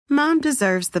Mom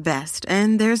deserves the best,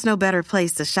 and there's no better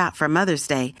place to shop for Mother's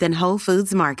Day than Whole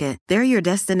Foods Market. They're your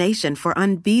destination for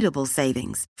unbeatable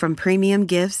savings, from premium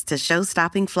gifts to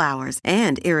show-stopping flowers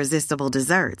and irresistible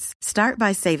desserts. Start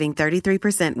by saving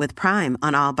 33% with Prime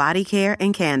on all body care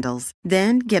and candles.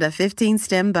 Then get a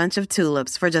 15-stem bunch of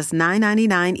tulips for just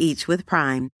 $9.99 each with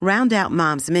Prime. Round out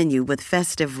Mom's menu with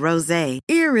festive rosé,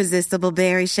 irresistible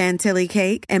berry chantilly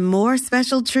cake, and more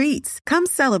special treats. Come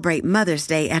celebrate Mother's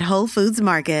Day at Whole Foods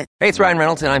Market. Hey, it's Ryan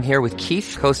Reynolds, and I'm here with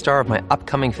Keith, co-star of my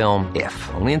upcoming film, If,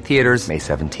 only in theaters May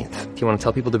 17th. Do you want to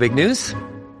tell people the big news?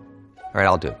 All right,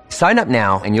 I'll do it. Sign up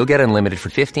now and you'll get unlimited for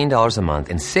 $15 a month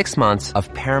and 6 months of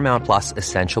Paramount Plus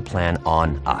Essential Plan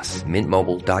on us.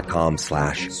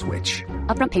 MintMobile.com/switch.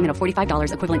 Upfront payment of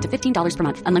 $45 equivalent to $15 per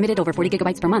month. Unlimited over 40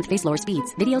 gigabytes per month. Face lower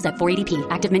speeds. Videos at 480p.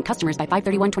 Active Mint customers by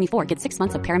 531.24 get 6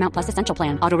 months of Paramount Plus Essential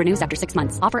Plan. Auto renews after 6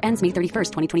 months. Offer ends May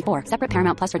 31st, 2024. Separate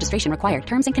Paramount Plus registration required.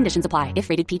 Terms and conditions apply if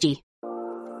rated PG.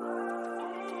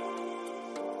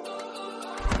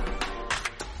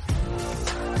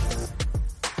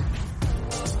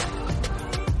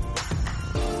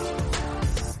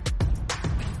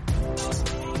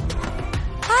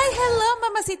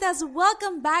 Mamacitas,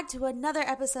 welcome back to another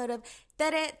episode of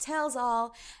Tere Tells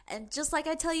All. And just like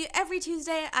I tell you every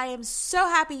Tuesday, I am so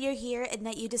happy you're here and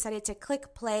that you decided to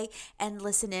click play and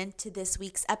listen in to this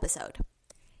week's episode.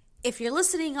 If you're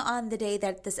listening on the day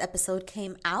that this episode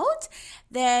came out,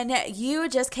 then you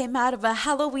just came out of a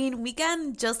Halloween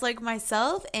weekend just like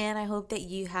myself, and I hope that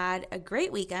you had a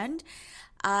great weekend.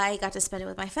 I got to spend it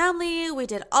with my family. We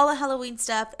did all the Halloween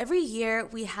stuff. Every year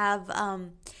we have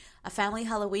a family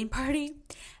Halloween party,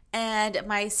 and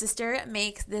my sister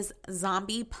makes this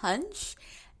zombie punch.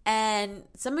 And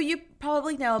some of you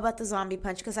probably know about the zombie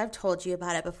punch because I've told you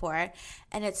about it before.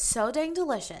 And it's so dang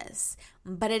delicious,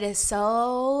 but it is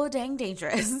so dang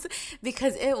dangerous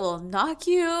because it will knock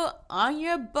you on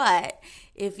your butt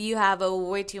if you have a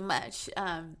way too much.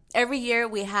 Every year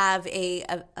we have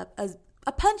a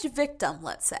punch victim,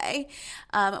 let's say,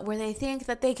 where they think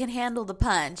that they can handle the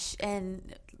punch,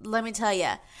 and let me tell you,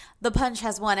 the punch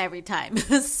has won every time.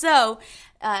 So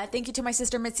thank you to my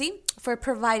sister Mitzi for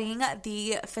providing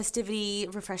the festivity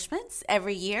refreshments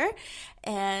every year.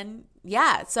 And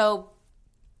yeah, so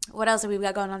what else have we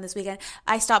got going on this weekend?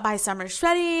 I stopped by Summer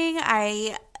Shredding.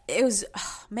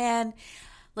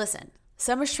 Listen,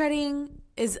 Summer Shredding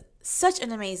is such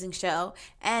an amazing show,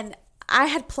 and I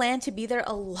had planned to be there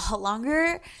a lot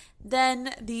longer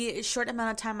than the short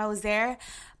amount of time I was there,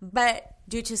 but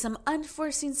due to some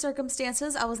unforeseen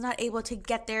circumstances, I was not able to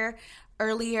get there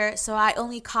earlier, so I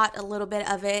only caught a little bit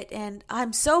of it, and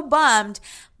I'm so bummed.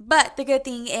 But the good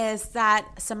thing is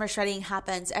that Summer Shredding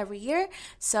happens every year,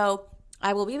 so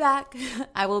I will be back.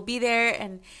 I will be there,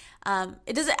 and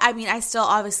I still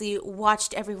obviously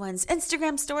watched everyone's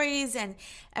Instagram stories and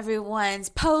everyone's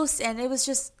posts, and it was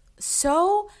just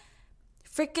so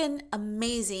freaking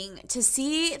amazing to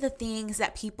see the things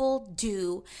that people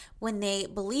do when they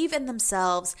believe in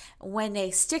themselves, when they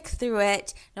stick through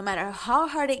it, no matter how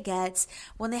hard it gets,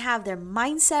 when they have their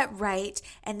mindset right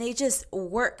and they just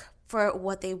work for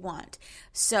what they want.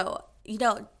 So,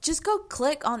 just go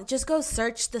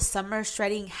search the Summer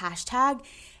Shredding hashtag,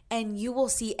 and you will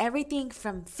see everything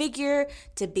from figure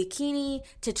to bikini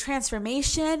to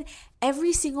transformation.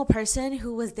 Every single person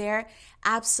who was there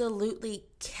absolutely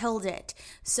killed it.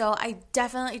 So I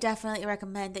definitely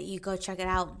recommend that you go check it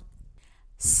out.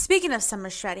 Speaking of Summer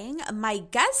Shredding, my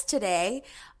guest today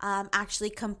actually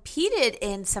competed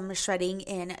in Summer Shredding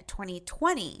in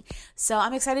 2020. So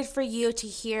I'm excited for you to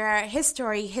hear his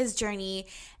story, his journey,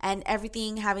 and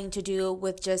everything having to do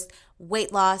with just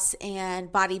weight loss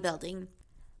and bodybuilding.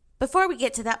 Before we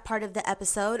get to that part of the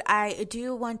episode, I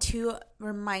do want to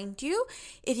remind you,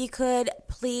 if you could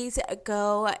please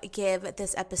go give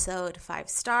this episode 5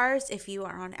 stars if you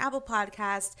are on Apple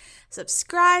Podcasts,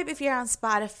 subscribe if you're on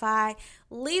Spotify,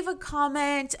 leave a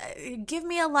comment, give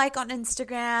me a like on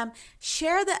Instagram,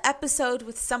 share the episode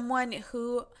with someone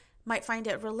who might find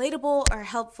it relatable or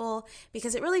helpful,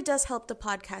 because it really does help the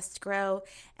podcast grow.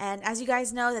 And as you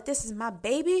guys know, that this is my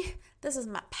baby, this is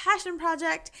my passion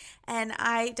project, and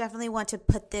I definitely want to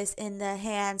put this in the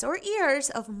hands or ears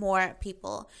of more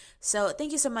people. So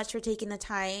thank you so much for taking the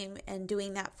time and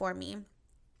doing that for me.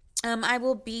 I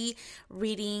will be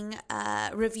reading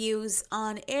reviews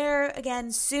on air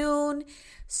again soon.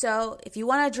 So if you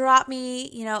want to drop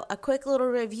me, a quick little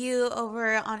review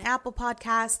over on Apple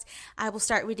Podcast, I will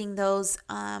start reading those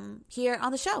here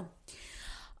on the show.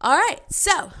 All right.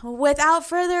 So without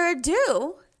further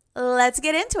ado, let's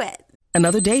get into it.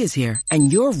 Another day is here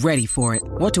and you're ready for it.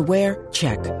 What to wear?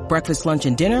 Check. Breakfast, lunch,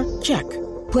 and dinner? Check.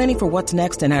 Planning for what's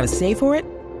next and how to save for it?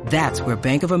 That's where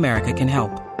Bank of America can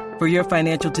help. For your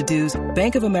financial to-dos,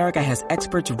 Bank of America has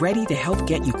experts ready to help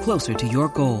get you closer to your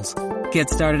goals. Get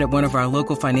started at one of our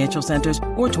local financial centers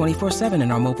or 24/7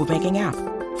 in our mobile banking app.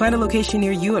 Find a location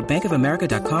near you at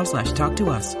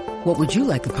bankofamerica.com/talktous. What would you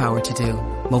like the power to do?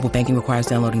 Mobile banking requires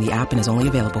downloading the app and is only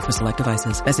available for select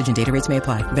devices. Message and data rates may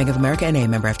apply. Bank of America N.A.,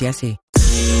 member FDIC.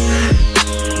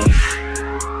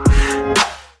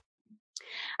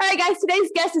 All right, guys,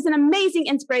 today's guest is an amazing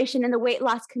inspiration in the weight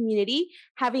loss community,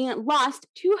 having lost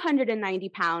 290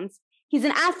 pounds. He's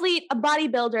an athlete, a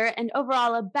bodybuilder, and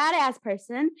overall a badass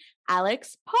person.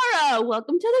 Alex Porro,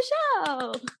 welcome to the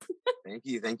show. Thank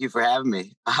you. Thank you for having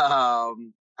me. How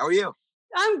are you?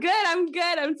 I'm good.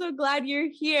 I'm so glad you're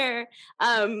here.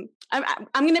 I'm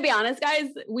going to be honest, guys.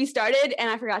 We started and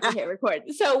I forgot to hit record.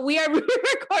 So we are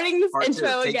recording this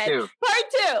intro again. Part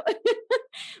 2.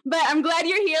 But I'm glad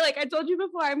you're here. Like I told you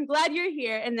before, I'm glad you're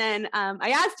here. And then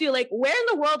I asked you, like, where in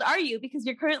the world are you? Because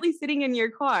you're currently sitting in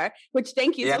your car, which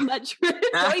thank you so much for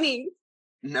joining.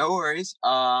 No worries.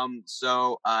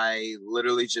 So I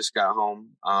literally just got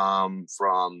home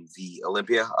from the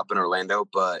Olympia up in Orlando,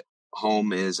 but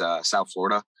home is South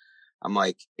Florida. I'm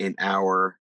like an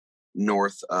hour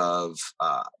north of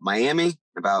Miami,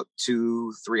 about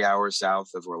 2-3 hours south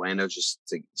of Orlando, just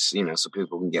to, so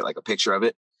people can get like a picture of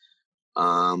it.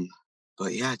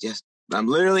 But yeah, just I'm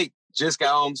literally just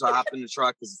got home, so I hopped in the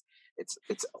truck because it's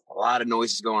a lot of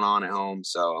noises going on at home.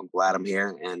 So I'm glad I'm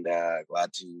here and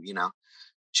glad to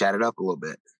chat it up a little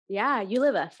bit. Yeah, you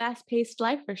live a fast-paced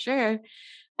life for sure.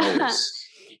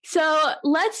 So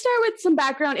let's start with some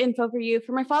background info for you.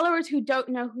 For my followers who don't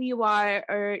know who you are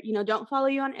or, don't follow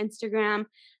you on Instagram,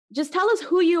 just tell us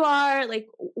who you are, like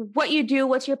what you do,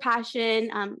 what's your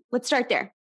passion. Let's start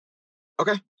there.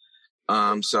 Okay.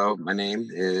 So my name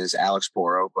is Alex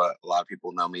Porro, but a lot of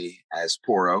people know me as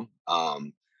Porro.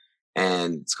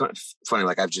 And it's kind of funny,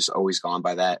 like I've just always gone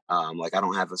by that. Like I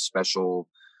don't have a special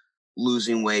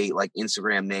losing weight like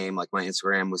Instagram name. Like my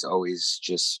Instagram was always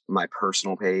just my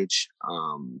personal page.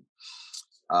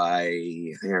 I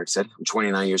think I already said I'm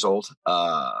 29 years old,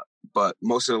 but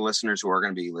most of the listeners who are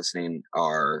going to be listening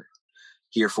are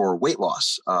here for weight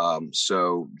loss.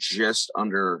 So just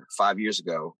under 5 years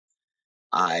ago,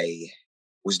 I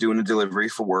was doing a delivery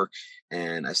for work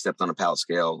and I stepped on a pallet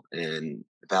scale and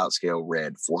the pallet scale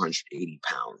read 480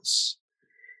 pounds.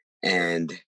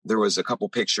 And there was a couple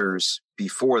pictures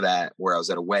before that where I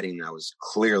was at a wedding and I was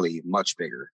clearly much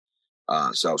bigger.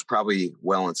 So I was probably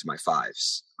well into my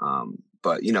fives.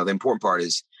 But, the important part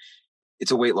is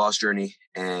it's a weight loss journey.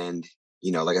 And,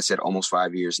 like I said, almost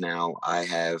 5 years now, I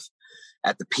have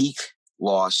at the peak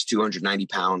lost 290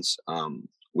 pounds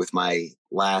with my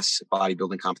last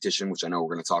bodybuilding competition, which I know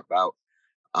we're going to talk about.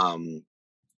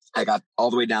 I got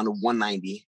all the way down to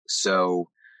 190. So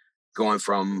going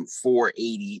from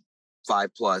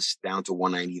 485 plus down to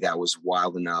 190, that was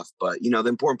wild enough. But, the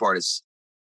important part is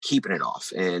keeping it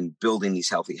off and building these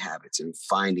healthy habits and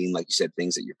finding, like you said,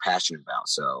 things that you're passionate about.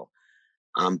 So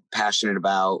I'm passionate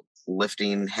about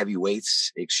lifting heavy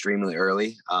weights extremely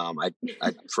early. I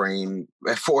train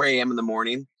at 4 a.m. in the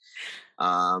morning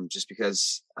just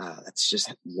because that's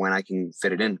just when I can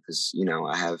fit it in because,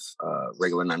 I have a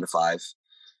regular 9 to 5,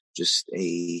 just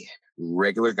a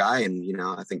regular guy. And,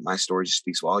 I think my story just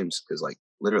speaks volumes because like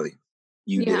literally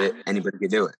you did it, anybody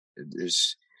could do it.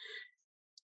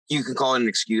 You can call it an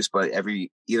excuse, but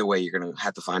either way, you're going to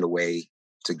have to find a way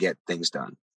to get things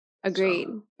done. Agreed.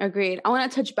 I want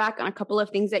to touch back on a couple of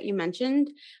things that you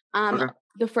mentioned. Okay.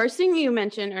 The first thing you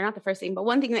mentioned, or not the first thing, but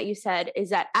one thing that you said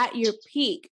is that at your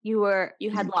peak, you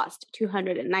had lost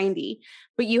 290,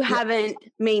 but you haven't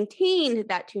maintained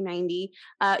that 290.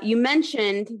 You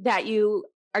mentioned that you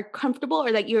are comfortable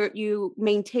or that you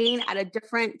maintain at a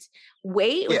different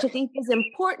weight, which I think is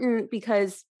important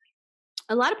because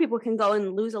a lot of people can go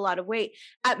and lose a lot of weight.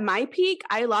 At my peak,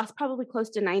 I lost probably close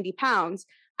to 90 pounds.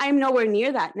 I'm nowhere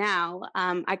near that now.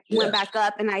 I went back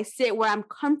up and I sit where I'm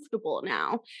comfortable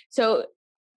now. So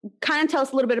kind of tell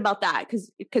us a little bit about that.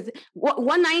 Because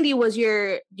 190 was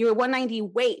your 190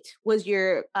 weight was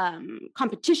your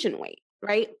competition weight,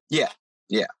 right? Yeah.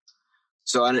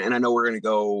 So, and I know we're going to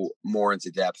go more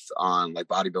into depth on like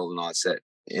bodybuilding and all that set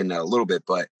in a little bit,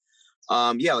 but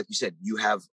like you said, you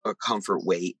have a comfort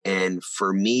weight. And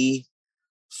for me,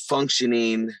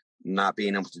 functioning, not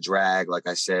being able to drag, like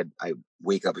I said, I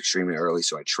wake up extremely early,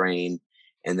 so I train,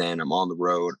 and then I'm on the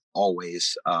road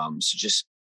always. So just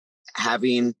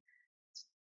having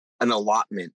an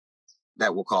allotment,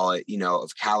 that we'll call it,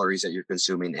 of calories that you're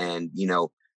consuming, and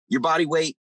your body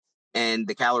weight and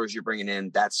the calories you're bringing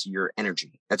in, that's your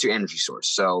energy. That's your energy source.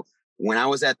 So when I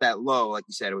was at that low, like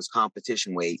you said, it was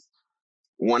competition weight.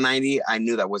 190, I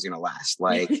knew that wasn't gonna last.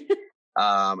 Like,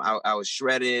 I was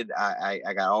shredded. I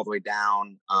got all the way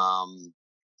down.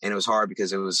 And it was hard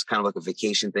because it was kind of like a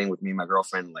vacation thing with me and my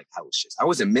girlfriend. Like, I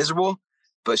wasn't miserable,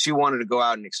 but she wanted to go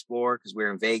out and explore because we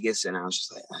were in Vegas, and I was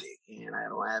just like, I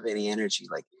don't have any energy.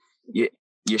 Like,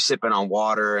 you're sipping on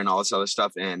water and all this other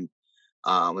stuff. And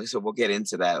so we'll get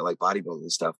into that, like bodybuilding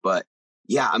and stuff. But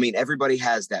yeah, I mean, everybody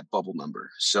has that bubble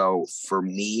number. So for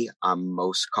me, I'm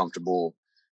most comfortable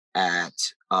at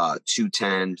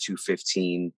 210,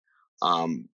 215.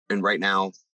 And right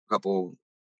now, a couple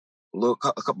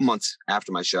months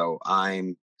after my show,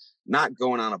 I'm not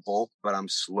going on a bulk, but I'm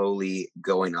slowly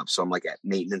going up. So I'm like at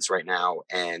maintenance right now.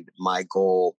 And my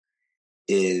goal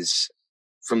is,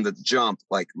 from the jump,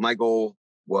 like my goal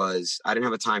was, I didn't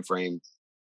have a time frame.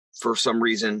 For some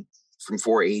reason, from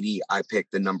 480, I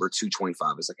picked the number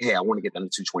 225. It's like, hey, I want to get down to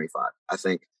 225. I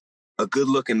think a good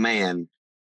looking man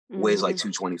weighs like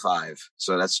 225.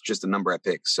 So that's just the number I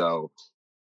picked. So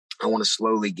I want to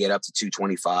slowly get up to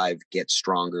 225, get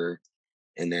stronger,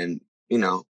 and then,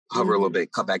 hover a little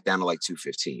bit, cut back down to like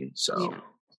 215. So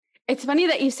it's funny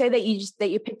that you say that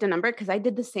you picked a number, because I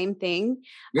did the same thing.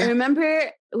 Yeah. I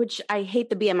remember, which I hate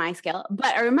the BMI scale,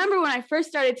 but I remember when I first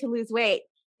started to lose weight,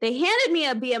 they handed me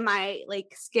a BMI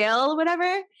like scale or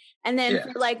whatever. And then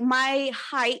for like my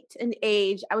height and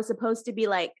age, I was supposed to be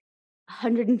like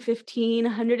 115,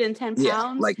 110 pounds.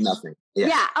 Yeah, like nothing.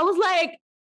 Yeah. I was like,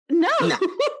 no.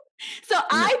 So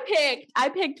I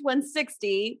picked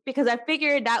 160 because I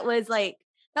figured that was a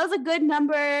good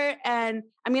number. And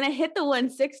I mean, I hit the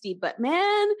 160, but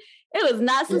man, it was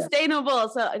not sustainable.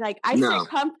 So like I sit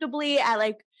comfortably at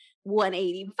like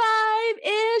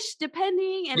 185-ish,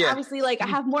 depending. And obviously like I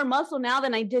have more muscle now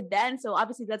than I did then. So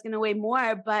obviously that's going to weigh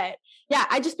more, but yeah,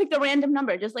 I just picked a random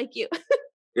number just like you.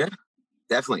 Yeah,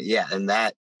 definitely. Yeah. And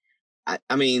that,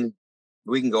 I mean,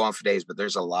 we can go on for days, but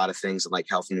there's a lot of things in like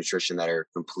health and nutrition that are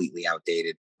completely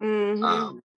outdated.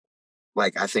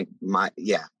 Like I think I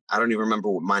don't even remember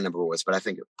what my number was, but I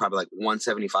think probably like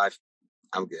 175.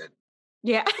 I'm good.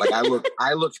 Yeah. Like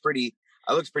I looked pretty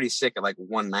sick at like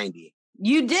 190.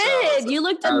 You did. So you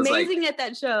looked amazing at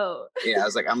that show. Yeah. I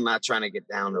was like, I'm not trying to get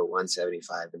down to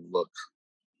 175 and look,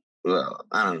 well,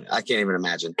 I don't know. I can't even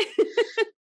imagine.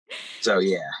 So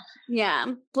yeah. Yeah.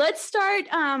 Let's start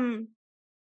from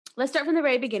the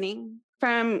very beginning,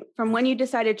 from when you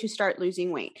decided to start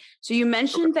losing weight. So you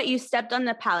mentioned that you stepped on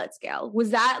the pallet scale.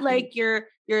 Was that like your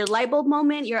light bulb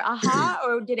moment, your aha,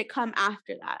 or did it come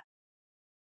after that?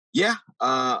 Yeah.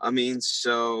 I mean,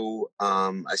 so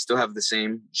I still have the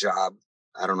same job.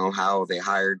 I don't know how they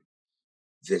hired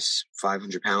this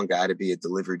 500-pound guy to be a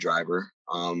delivery driver.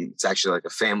 It's actually like a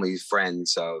family friend,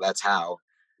 so that's how.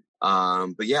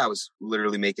 But yeah, I was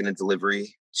literally making a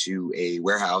delivery to a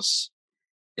warehouse.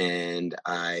 And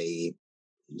I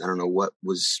don't know what I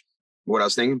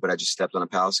was thinking, but I just stepped on a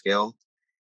pallet scale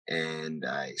and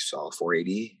I saw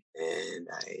 480 and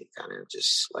I kind of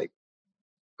just like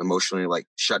emotionally like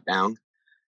shut down.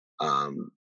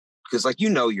 Cause like,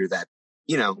 you're that,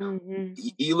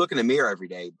 you look in the mirror every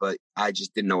day, but I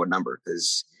just didn't know what number,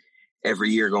 because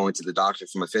every year going to the doctor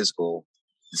for my physical,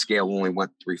 the scale only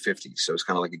went 350. So it's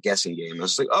kind of like a guessing game. I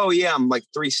was like, oh yeah, I'm like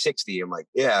 360. I'm like,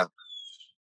 yeah.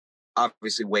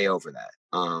 Obviously way over that.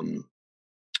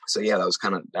 So yeah,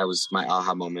 that was my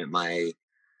aha moment, my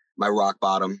rock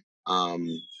bottom. Was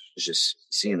just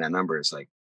seeing that number. It's like,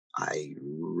 I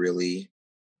really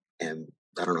am,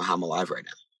 I don't know how I'm alive right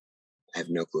now. I have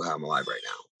no clue how I'm alive right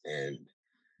now. And,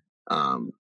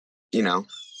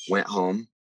 went home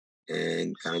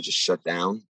and kind of just shut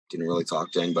down. Didn't really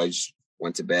talk to anybody, just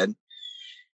went to bed.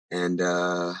 And,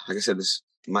 like I said,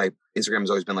 my Instagram has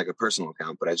always been like a personal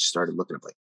account, but I just started looking up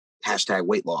like hashtag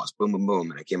weight loss, boom, boom,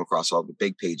 boom. And I came across all the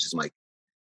big pages. I'm like,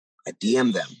 I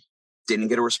DM'd them, didn't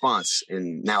get a response.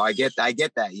 And now I get that,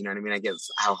 you know what I mean? I get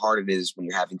how hard it is when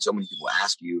you're having so many people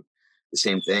ask you the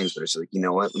same things, but it's like, you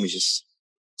know what, let me just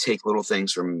take little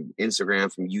things from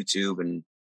Instagram, from YouTube, and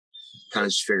kind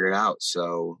of just figure it out.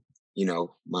 So,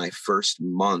 my first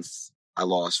month, I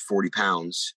lost 40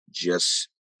 pounds, just,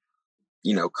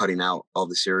 cutting out all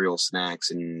the cereal, snacks,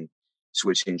 and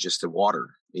switching just to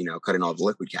water, cutting all the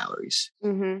liquid calories.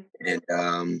 And,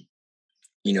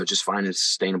 just finding a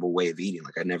sustainable way of eating.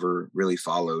 Like I never really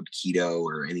followed keto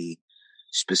or any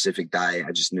specific diet.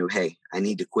 I just knew, hey, I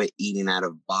need to quit eating out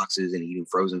of boxes and eating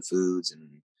frozen foods and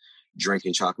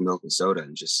drinking chocolate milk and soda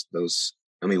and just those.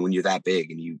 I mean, when you're that big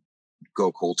and you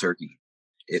go cold turkey,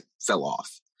 it fell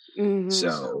off.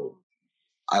 So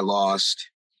I lost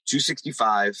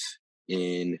 265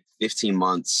 in 15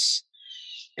 months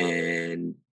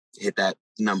and hit that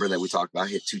number that we talked about,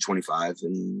 hit 225.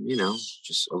 And,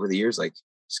 just over the years, like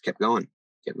just kept going.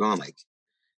 Like,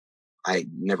 I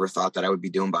never thought that I would be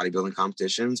doing bodybuilding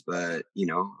competitions, but, you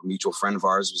know, a mutual friend of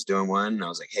ours was doing one, and I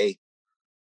was like, hey,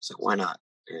 it's like, why not?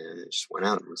 And I just went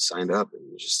out and signed up,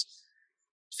 and just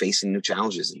facing new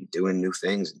challenges and doing new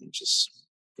things, and just,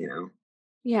 you know,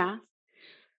 Yeah.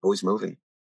 always moving.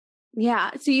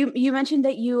 Yeah. So you mentioned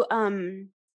that you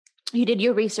did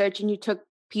your research and you took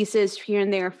pieces here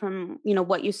and there from, you know,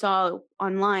 what you saw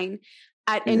online.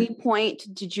 At any point,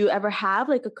 did you ever have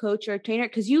like a coach or a trainer?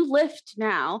 Because you lift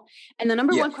now. And the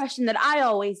number one question that I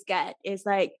always get is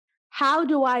like, how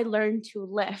do I learn to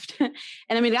lift? And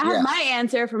I mean, I have my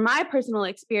answer from my personal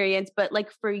experience, but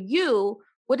like for you,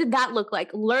 what did that look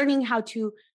like? Learning how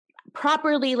to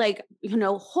properly, like, you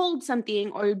know, hold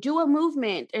something or do a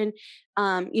movement and,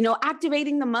 you know,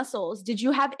 activating the muscles. Did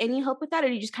you have any help with that, or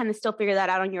did you just kind of still figure that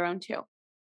out on your own too?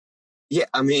 Yeah,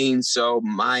 I mean, so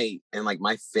my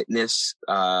fitness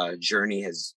journey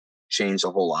has changed a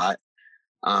whole lot.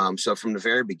 So from the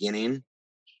very beginning,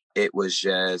 it was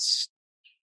just,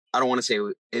 I don't want to say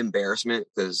embarrassment,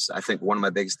 because I think one of my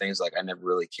biggest things, like, I never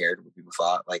really cared what people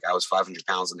thought. Like, I was 500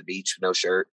 pounds on the beach with no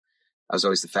shirt. I was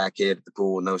always the fat kid at the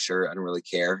pool with no shirt. I didn't really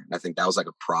care. And I think that was like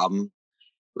a problem.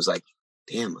 It was like,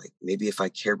 damn, like, maybe if I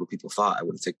cared what people thought, I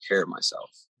would have taken care of myself.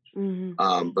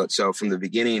 But so from the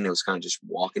beginning, it was kind of just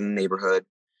walking in the neighborhood,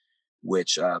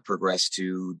 which progressed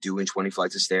to doing 20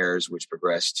 flights of stairs, which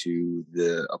progressed to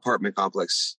the apartment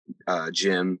complex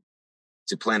gym,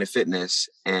 to Planet Fitness,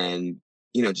 and,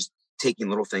 you know, just taking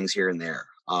little things here and there.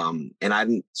 And I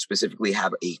didn't specifically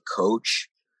have a coach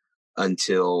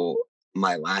until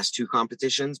my last two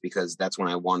competitions, because that's when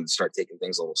I wanted to start taking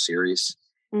things a little serious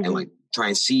and like try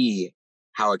and see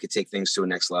how I could take things to a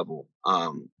next level.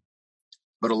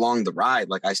 But along the ride,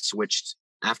 like, I switched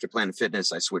after Planet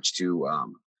Fitness, I switched to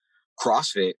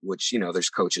CrossFit, which, you know,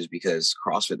 there's coaches, because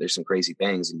CrossFit, there's some crazy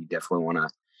things and you definitely want to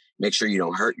make sure you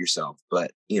don't hurt yourself.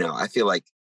 But, you know, I feel like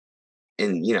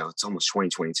you know, it's almost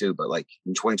 2022, but like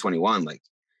in 2021, like,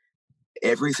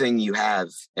 everything you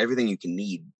can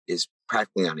need is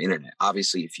practically on the internet.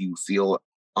 Obviously, if you feel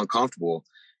uncomfortable,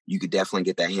 you could definitely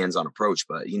get that hands-on approach.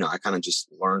 But, you know, I kind of just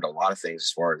learned a lot of things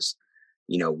as far as,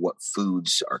 you know, what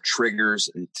foods are triggers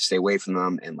and to stay away from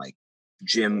them, and like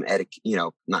gym etiquette, you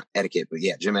know, not etiquette, but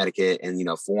yeah, gym etiquette and, you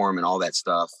know, form and all that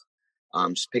stuff.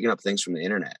 Just picking up things from the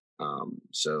internet.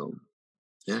 So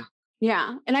yeah.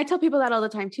 Yeah. And I tell people that all the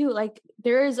time too. Like,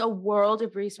 there is a world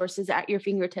of resources at your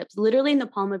fingertips, literally in the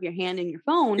palm of your hand in your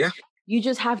phone. Yeah. You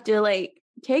just have to like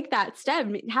take that step,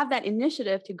 have that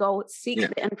initiative to go seek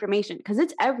the information, because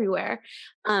it's everywhere.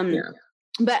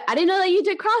 But I didn't know that you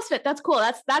did CrossFit. That's cool.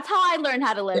 That's how I learned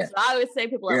how to live. So I always say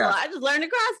people like, well, I just learned a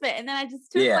CrossFit, and then I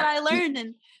just took what I learned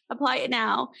and apply it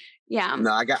now. Yeah.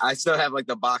 No, I still have like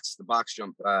the box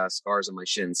jump scars on my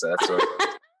shin. So that's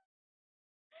what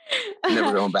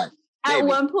never going back. At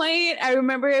one point, I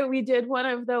remember we did one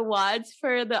of the WODs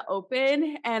for the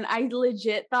Open, and I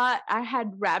legit thought I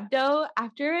had rhabdo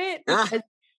after it, because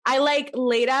I like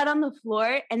laid out on the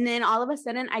floor, and then all of a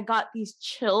sudden I got these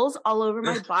chills all over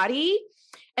my body,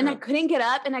 and I couldn't get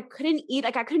up, and I couldn't eat.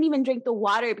 Like, I couldn't even drink the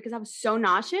water because I was so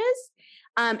nauseous.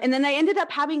 And then I ended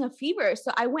up having a fever.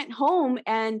 So I went home,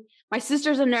 and my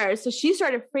sister's a nurse, so she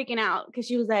started freaking out because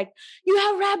she was like, you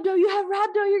have rhabdo,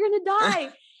 you're going to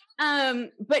die.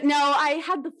 But no, I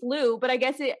had the flu, but I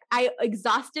guess I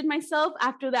exhausted myself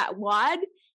after that WOD.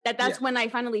 That's when I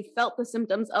finally felt the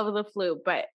symptoms of the flu.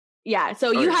 But yeah,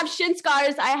 so you have shin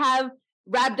scars. I have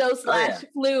rhabdo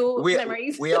 / flu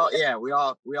memories. we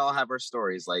all have our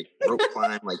stories, like rope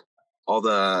climb, like all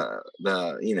the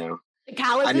you know, the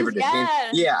calluses.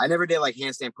 I never did like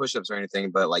handstand push-ups or anything,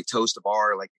 but like toes to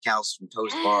bar, like the calluses from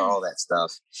toes to bar, all that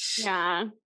stuff.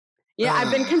 Yeah,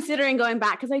 I've been considering going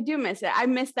back because I do miss it. I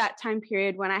miss that time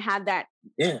period when I had that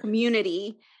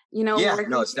community, you know,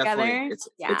 working it's together. Definitely,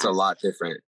 it's a lot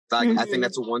different. I think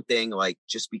that's one thing, like,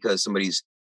 just because somebody's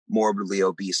morbidly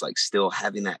obese, like, still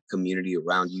having that community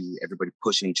around you, everybody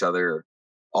pushing each other,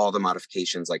 all the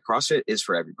modifications, like CrossFit is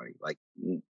for everybody. Like,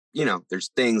 you know,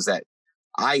 there's things that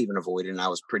I even avoided, and I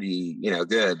was pretty, you know,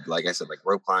 good. Like I said, like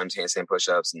rope climbs, handstand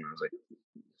push-ups, and I was like,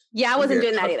 I wasn't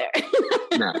doing that either.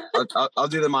 No, I'll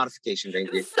do the modification.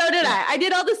 Thank you. So did I. I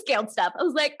did all the scaled stuff. I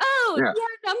was like, I'm going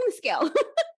to scale.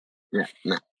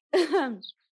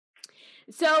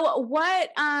 So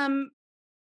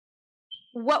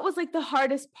what was like the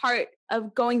hardest part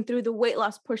of going through the weight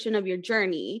loss portion of your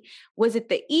journey? Was it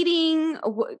the eating?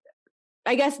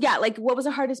 I guess, like, what was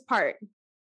the hardest part?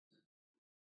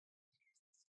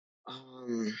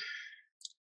 I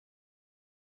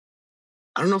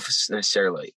don't know if it's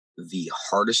necessarily the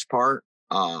hardest part,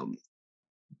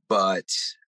 but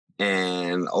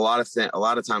And a lot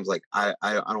of times, like I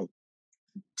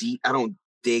don't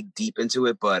dig deep into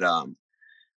it, but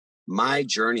my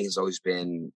journey has always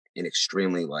been an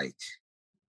extremely like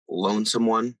lonesome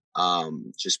one,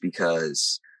 just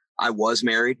because I was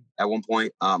married at one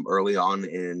point early on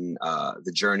in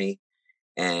the journey,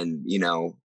 and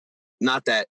not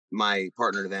that my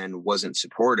partner then wasn't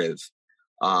supportive,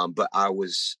 but I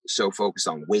was so focused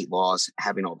on weight loss,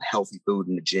 having all the healthy food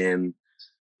in the gym,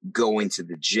 going to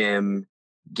the gym,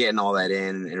 getting all that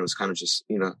in, and it was kind of just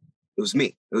it was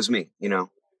me.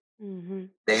 Mm-hmm.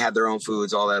 They had their own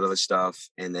foods, all that other stuff,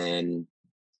 and then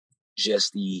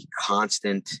just the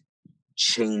constant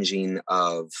changing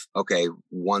of, okay,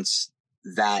 once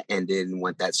that ended and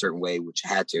went that certain way, which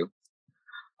had to,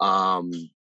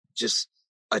 just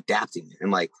adapting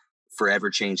and like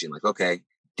forever changing, like, okay,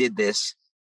 did this,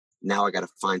 now I got to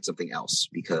find something else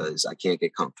because I can't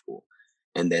get comfortable.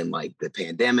 And then like the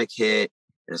pandemic hit,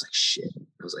 and I was like, shit.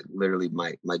 I was like, literally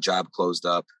my job closed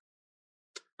up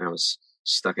and I was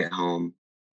stuck at home.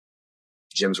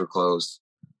 Gyms were closed.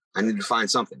 I needed to find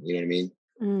something, you know what I mean?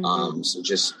 Mm-hmm. So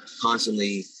just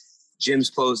constantly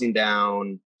gyms closing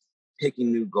down,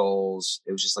 picking new goals.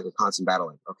 It was just like a constant battle.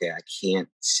 Like, okay, I can't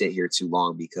sit here too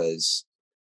long, because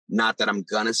not that I'm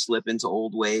gonna slip into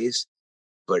old ways,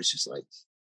 but it's just like,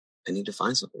 I need to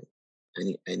find something. I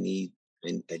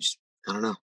don't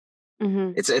know.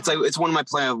 Mm-hmm. It's one of my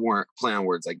play on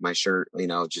words, like my shirt,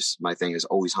 just my thing is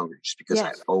always hungry, just because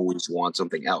Yes. I always want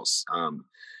something else.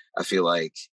 I feel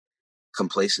like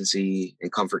complacency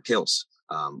and comfort kills,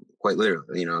 quite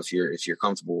literally. If you're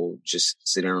comfortable just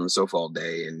sitting on the sofa all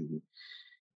day and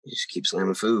you just keep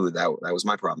slamming food, that was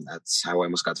my problem. That's how I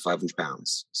almost got to 500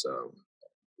 pounds. So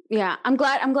Yeah, I'm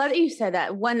glad that you said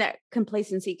that. One, that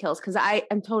complacency kills, because I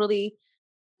am totally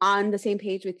on the same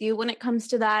page with you when it comes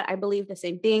to that. I believe the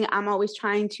same thing. I'm always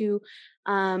trying to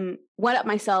one up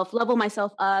myself, level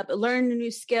myself up, learn a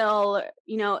new skill,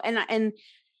 and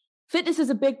fitness is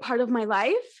a big part of my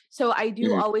life. So I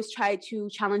do always try to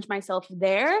challenge myself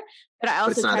there, but I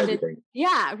also try to,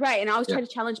 yeah, right. And I always try to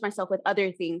challenge myself with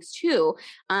other things too.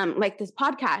 Like this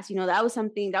podcast, that was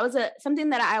something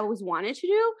that I always wanted to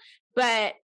do,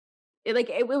 but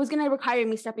it was going to require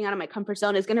me stepping out of my comfort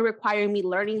zone. It's going to require me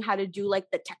learning how to do like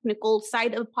the technical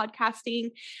side of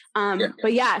podcasting.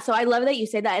 But yeah, so I love that you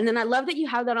say that. And then I love that you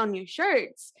have that on your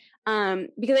shirts.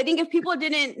 Because I think if people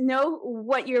didn't know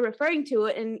what you're referring to,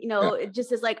 and, it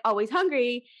just is like always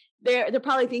hungry, they're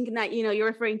probably thinking that, you're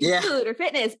referring to food or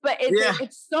fitness, but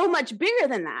it's so much bigger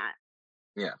than that.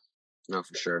 Yeah, no,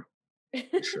 for sure.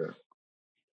 For sure.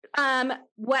 How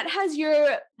has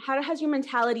your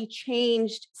mentality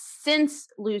changed since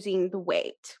losing the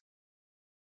weight?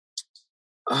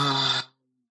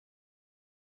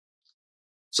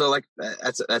 So like,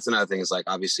 that's another thing, is like,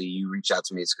 obviously you reach out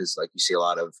to me, it's because like you see a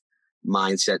lot of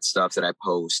mindset stuff that I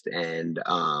post, and,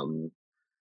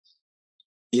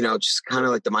 just kind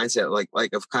of like the mindset,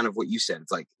 like of kind of what you said.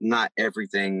 It's like, not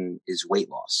everything is weight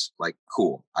loss. Like,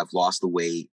 cool, I've lost the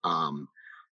weight.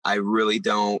 I really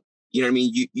don't, you know what I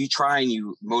mean? You try and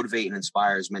you motivate and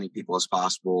inspire as many people as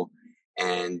possible.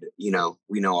 And, we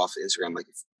know off Instagram, like,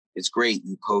 it's great.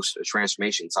 You post a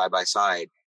transformation side by side,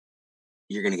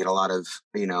 you're going to get a lot of,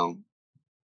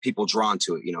 people drawn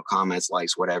to it, comments,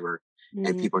 likes, whatever. Mm-hmm.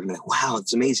 And people are going to be like, wow,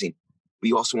 it's amazing. But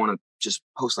you also want to just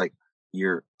post like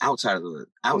your outside of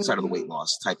the weight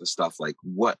loss type of stuff. Like,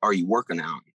 what are you working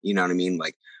on? You know what I mean?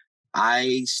 Like,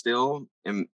 I still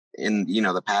am in,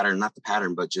 the pattern, not the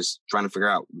pattern, but just trying to figure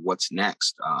out what's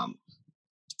next.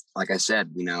 Like I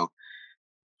said,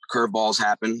 curveballs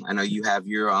happen. I know you have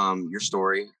your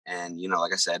story, and,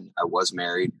 like I said, I was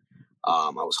married. I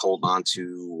was holding on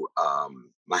to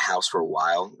my house for a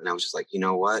while, and I was just like, you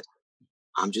know what?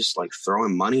 I'm just like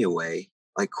throwing money away.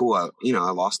 Like, cool. I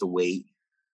lost the weight,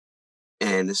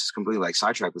 and this is completely like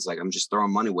sidetracked. It's like, I'm just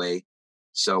throwing money away.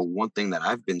 So one thing that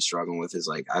I've been struggling with is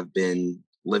like, I've been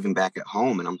living back at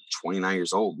home, and I'm 29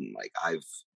 years old. And like, I've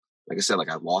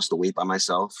lost the weight by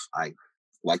myself. I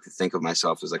like to think of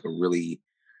myself as like a really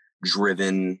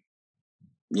driven,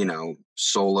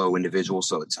 solo individual.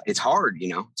 So it's hard,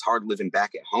 it's hard living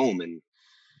back at home and,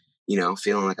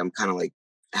 feeling like I'm kind of like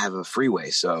have a freeway.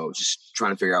 So just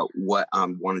trying to figure out what I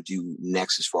want to do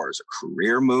next as far as a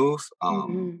career move,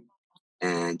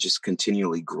 and just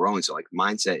continually growing. So like,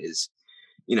 mindset is,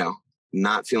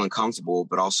 not feeling comfortable,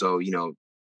 but also,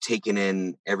 taking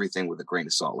in everything with a grain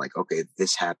of salt. Like, okay,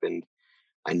 this happened.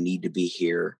 I need to be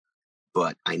here,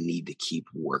 but I need to keep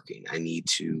working. I need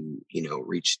to,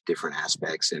 reach different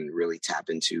aspects and really tap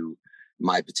into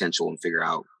my potential and figure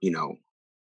out,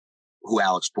 who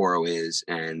Alex Porro is,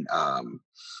 and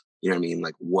You know what I mean?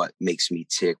 Like what makes me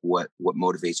tick, what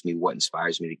motivates me, what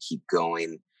inspires me to keep going.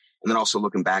 And then also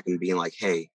looking back and being like,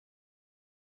 hey,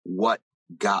 what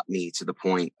got me to the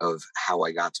point of how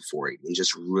I got to 480, and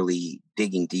just really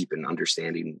digging deep and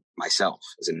understanding myself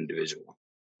as an individual.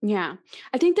 Yeah.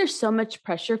 I think there's so much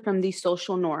pressure from these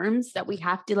social norms that we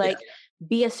have to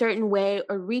be a certain way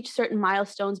or reach certain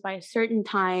milestones by a certain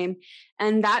time.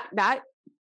 And that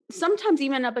sometimes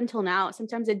even up until now,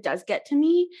 sometimes it does get to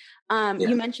me.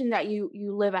 You mentioned that you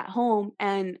live at home,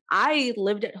 and I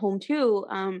lived at home too.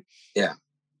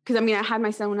 Because I had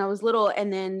my son when I was little,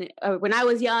 and then when I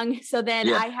was young. So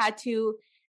then I had to,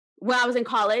 when I was in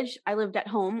college, I lived at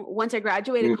home. Once I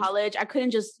graduated college, I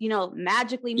couldn't just,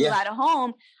 magically move out of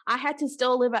home. I had to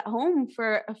still live at home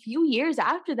for a few years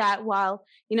after that while,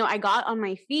 I got on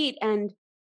my feet. And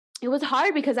it was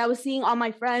hard because I was seeing all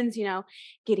my friends,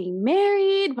 getting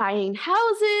married, buying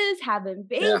houses, having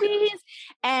babies.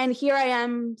 And here I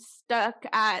am stuck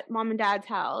at mom and dad's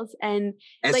house. And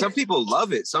some people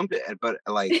love it. But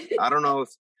I don't know if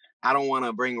I don't want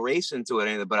to bring race into it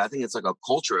either, but I think it's like a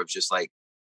culture of just like,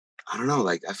 I don't know,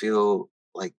 like I feel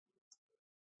like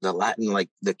the Latin, like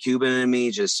the Cuban in me,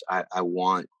 just I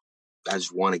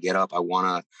just want to get up.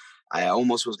 I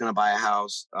almost was going to buy a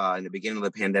house in the beginning of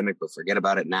the pandemic, but forget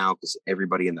about it now because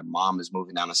everybody and their mom is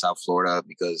moving down to South Florida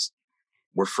because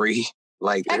we're free.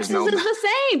 Like Texas is the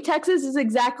same. Texas is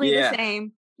exactly the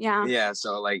same. Yeah. Yeah.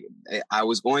 So like I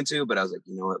was going to, but I was like,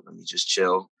 you know what? Let me just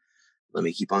chill. Let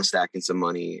me keep on stacking some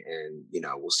money and,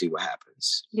 we'll see what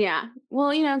happens. Yeah.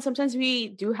 Well, and sometimes we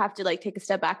do have to take a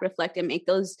step back, reflect, and make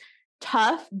those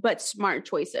tough but smart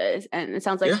choices. And it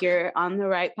sounds like you're on the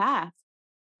right path.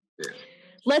 Yeah.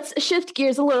 Let's shift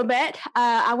gears a little bit.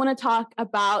 I want to talk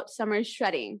about summer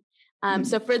shredding.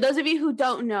 So for those of you who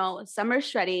don't know, summer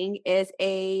shredding is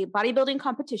a bodybuilding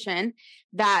competition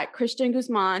that Christian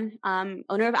Guzman,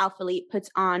 owner of Alphalete, puts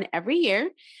on every year.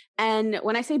 And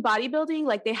when I say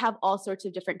bodybuilding, they have all sorts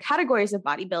of different categories of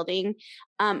bodybuilding,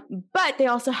 but they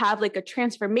also have a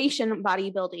transformation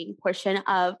bodybuilding portion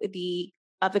of the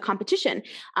competition.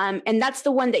 And that's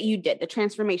the one that you did, the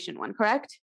transformation one,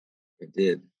 correct? I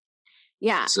did.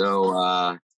 Yeah. So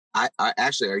I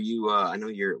actually, are you, I know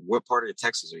what part of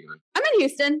Texas are you in? I'm in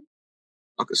Houston.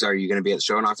 Okay. So are you going to be at the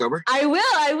show in October? I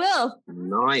will.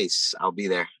 Nice. I'll be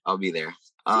there.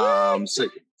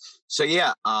 So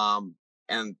yeah.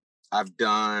 And I've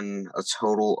done a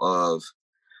total of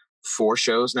 4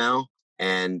 shows now.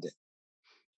 And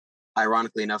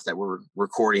ironically enough that we're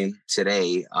recording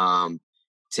today,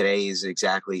 today is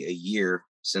exactly a year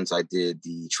since I did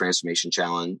the transformation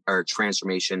challenge or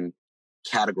transformation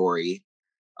category.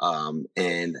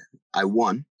 And I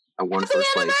won first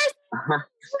place.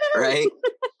 Right.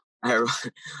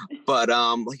 But,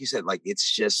 like you said,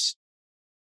 it's just,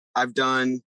 I've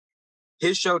done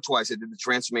his show twice. I did the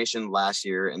transformation last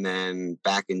year. And then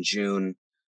back in June,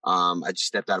 I just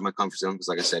stepped out of my comfort zone. Because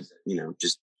like I said,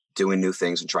 just doing new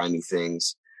things and trying new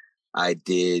things. I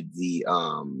did the,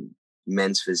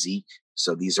 men's physique.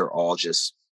 So these are all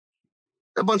just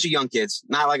a bunch of young kids.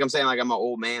 Not like I'm saying like I'm an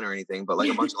old man or anything, but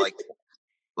a bunch of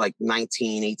like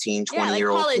 19, 18,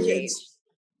 20-year-old kids. Age.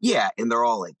 Yeah. And they're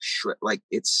all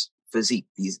it's physique.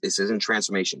 This isn't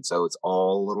transformation. So it's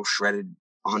all little shredded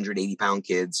 180-pound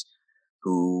kids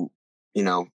who,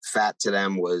 fat to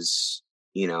them was,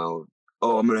 oh,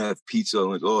 I'm going to have pizza.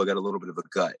 I got a little bit of a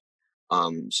gut.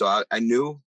 So I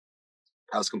knew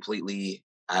I was completely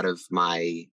out of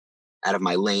my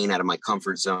lane, out of my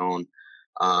comfort zone.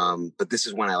 But this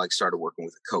is when I started working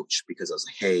with a coach because I was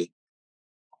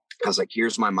like,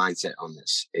 here's my mindset on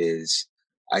this is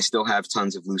I still have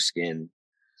tons of loose skin,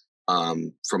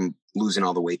 from losing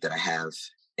all the weight that I have.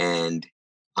 And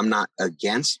I'm not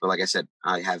against, but like I said,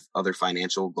 I have other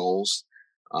financial goals,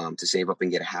 to save up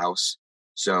and get a house.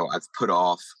 So I've put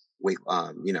off weight,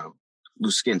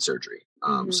 loose skin surgery.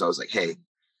 So I was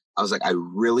like, I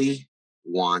really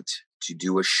want to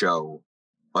do a show,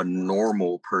 a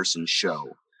normal person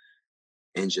show,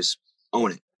 and just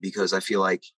own it. Because I feel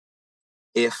like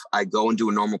if I go and do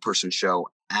a normal person show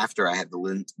after I have the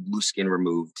loose skin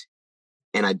removed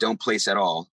and I don't place at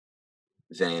all,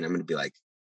 then I'm going to be like,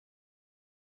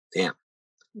 damn,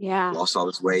 lost all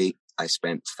this weight. I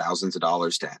spent thousands of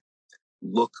dollars to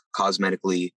look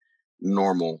cosmetically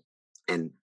normal,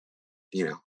 and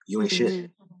you ain't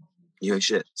shit. You ain't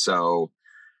shit. So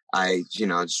I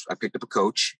picked up a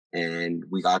coach and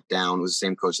we got down. It was the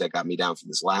same coach that got me down from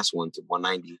this last one to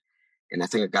 190. And I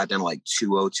think I got down to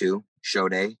 202 show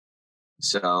day.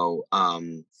 So,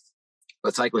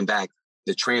 but cycling back,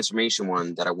 the transformation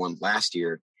one that I won last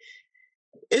year,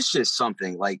 it's just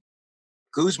something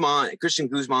Christian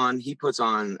Guzman, he puts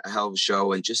on a hell of a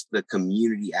show, and just the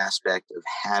community aspect of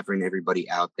having everybody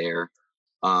out there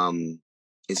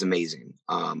is amazing.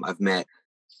 I've met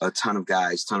a ton of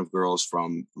guys, ton of girls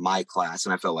from my class,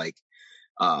 and I felt like,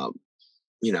 I'm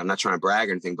not trying to brag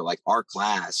or anything, but like our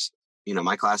class,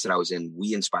 my class that I was in,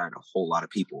 we inspired a whole lot of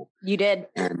people. You did.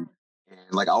 And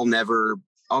like, I'll never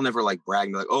like brag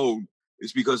and be like, oh,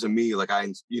 it's because of me. Like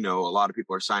a lot of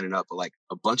people are signing up, but like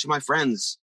a bunch of my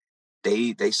friends,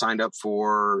 they signed up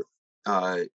for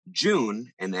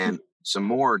June, and then some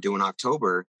more doing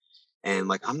October. And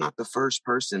like, I'm not the first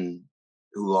person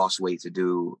who lost weight to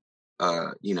do,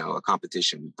 a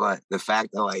competition, but the fact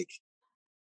that like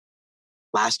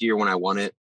last year when I won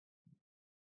it,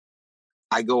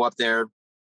 I go up there,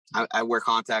 I wear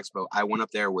contacts, but I went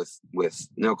up there with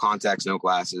no contacts, no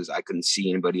glasses. I couldn't see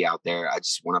anybody out there. I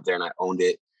just went up there and I owned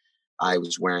it. I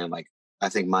was wearing like, I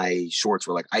think my shorts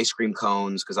were like ice cream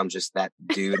cones, because I'm just that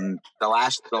dude. And the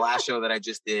last show that I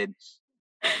just did,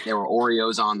 there were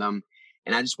Oreos on them.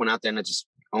 And I just went out there and I just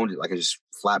owned it. Like, I just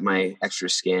flapped my extra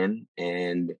skin.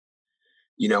 And,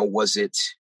 was it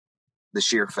the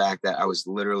sheer fact that I was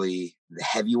literally the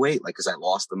heavyweight, like, because I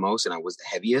lost the most and I was the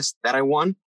heaviest, that I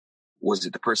won? Was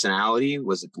it the personality?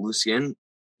 Was it the loose skin?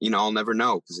 I'll never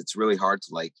know, because it's really hard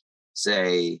to like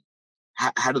say,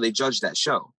 how do they judge that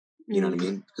show? You know what I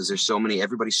mean? Because there's so many,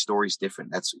 everybody's story is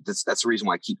different. That's the reason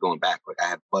why I keep going back. Like, I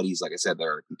have buddies, like I said, that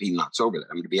are competing in October that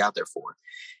I'm going to be out there for.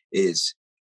 Is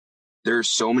there's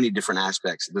so many different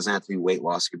aspects. It doesn't have to be weight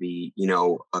loss. It could be,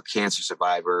 a cancer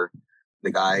survivor.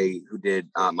 The guy who did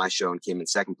my show and came in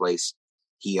second place,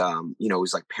 he,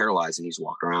 was like paralyzed, and he's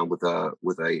walking around with a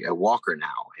walker now,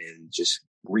 and just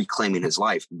reclaiming his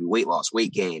life. It could be weight loss,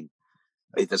 weight gain.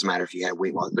 It doesn't matter if you had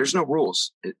weight loss. There's no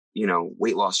rules.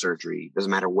 Weight loss surgery.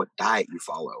 Doesn't matter what diet you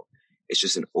follow. It's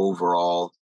just an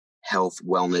overall health,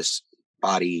 wellness,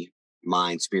 body,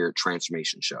 mind, spirit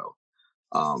transformation show.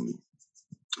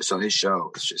 So his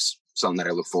show is just something that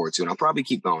I look forward to, and I'll probably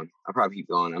keep going.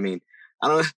 I mean,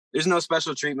 there's no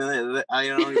special treatment. I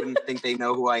don't even think they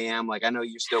know who I am. Like, I know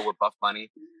you're still with Buff Bunny.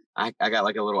 I got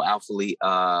like a little Alpha Elite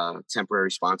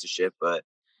temporary sponsorship, but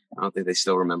I don't think they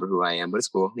still remember who I am, but it's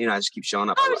cool. I just keep showing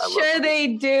up. I'm sure they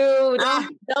do.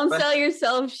 Don't sell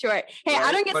yourself short. Hey, right?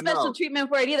 I don't get special treatment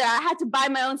for it either. I had to buy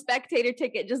my own spectator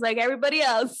ticket just like everybody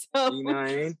else. So. You know what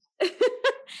I mean?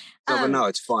 But no,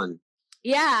 it's fun.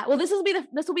 Yeah. Well, this will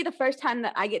be the first time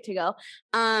that I get to go.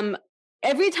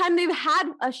 Every time they've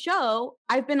had a show,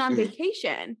 I've been on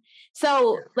vacation.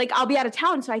 So like, I'll be out of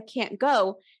town, so I can't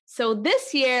go. So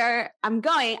this year I'm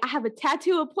going. I have a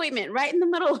tattoo appointment right in the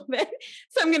middle of it.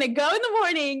 So I'm going to go in the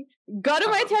morning, go to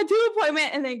my tattoo appointment,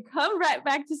 and then come right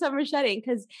back to Summer Shedding,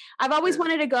 because I've always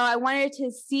wanted to go. I wanted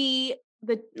to see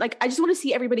I just want to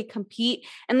see everybody compete.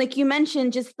 And like you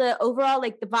mentioned, just the overall,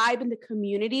 like the vibe and the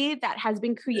community that has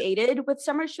been created with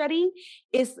Summer Shedding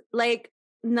is like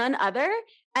none other.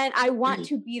 And I want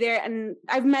to be there. And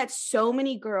I've met so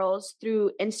many girls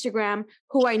through Instagram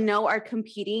who I know are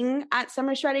competing at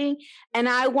Summer Shredding. And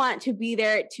I want to be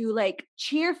there to like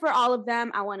cheer for all of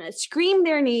them. I want to scream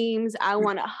their names. I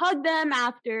want to hug them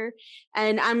after.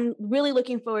 And I'm really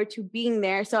looking forward to being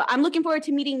there. So I'm looking forward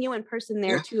to meeting you in person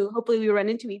there too. Hopefully we run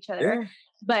into each other. Yeah.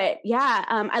 But yeah,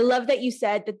 I love that you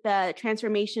said that the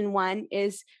transformation one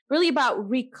is really about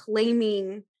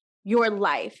reclaiming your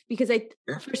life, because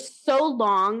for so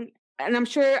long, and I'm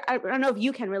sure, I don't know if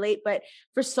you can relate, but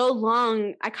for so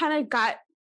long, I kind of got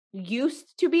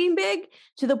used to being big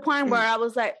to the point where I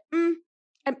was like,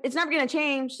 it's never going to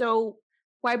change. So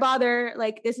why bother?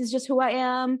 Like, this is just who I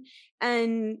am.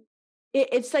 And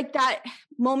it's like that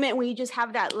moment when you just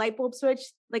have that light bulb switch.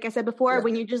 Like I said before,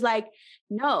 when you're just like,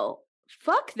 no,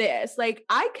 fuck this. Like,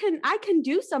 I can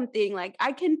do something. Like,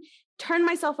 I can turn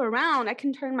myself around. I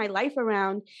can turn my life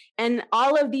around. And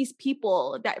all of these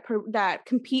people that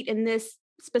compete in this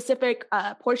specific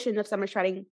portion of Summer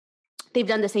Shredding, they've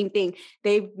done the same thing.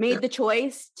 They've made the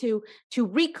choice to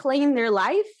reclaim their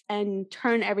life and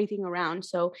turn everything around.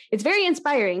 So it's very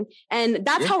inspiring. And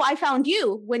that's how I found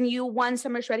you when you won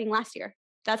Summer Shredding last year.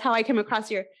 That's how I came across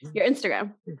your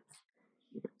Instagram.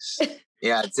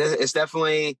 Yeah, it's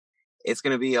definitely, it's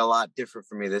going to be a lot different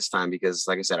for me this time, because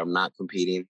like I said, I'm not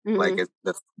competing like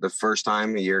the first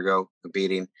time a year ago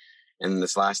competing. And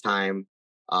this last time,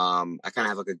 I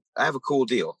kind of have a cool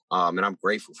deal. And I'm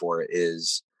grateful for it.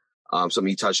 Is something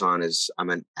you touched on is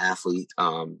I'm an athlete.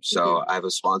 So I have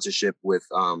a sponsorship with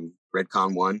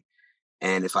Redcon One.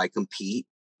 And if I compete,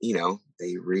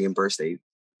 they reimburse, they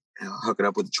hook it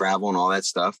up with the travel and all that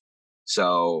stuff.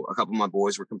 So a couple of my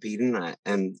boys were competing,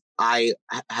 and I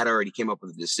had already came up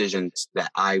with a decision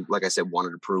that I, like I said,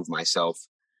 wanted to prove myself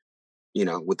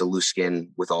with the loose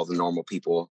skin, with all the normal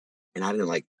people. And I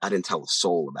didn't tell a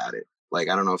soul about it. Like,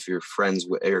 I don't know if you're friends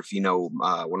with, or if one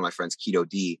of my friends, Keto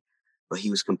D, but he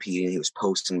was competing. He was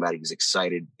posting about it. He was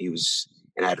excited.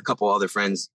 And I had a couple other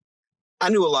friends. I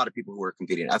knew a lot of people who were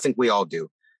competing. I think we all do.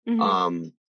 Mm-hmm.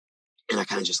 And I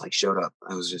kind of just like showed up.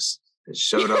 I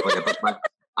showed up. Like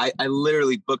I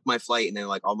literally booked my flight, and then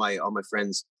like all my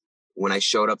friends, when I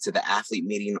showed up to the athlete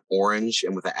meeting, orange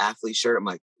and with an athlete shirt, I'm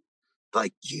like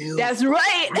you. That's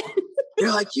right.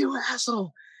 They're like, you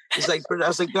asshole. It's like, I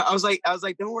was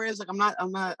like, don't worry. I was like,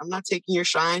 I'm not taking your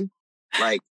shine.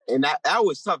 Like, and that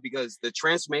was tough because the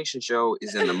transformation show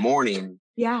is in the morning.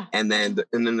 Yeah. And then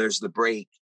there's the break.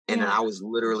 And then I was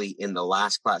literally in the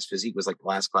last class. Physique was like the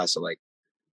last class. So like,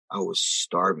 I was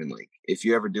starving. Like, if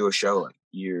you ever do a show, like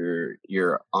you're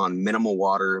on minimal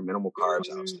water, minimal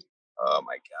carbs. I was like, oh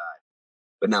my God.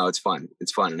 But no, it's fun.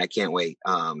 It's fun. And I can't wait.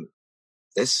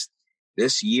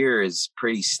 This year is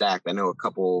pretty stacked. I know a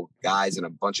couple guys and a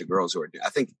bunch of girls who are, I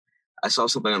think I saw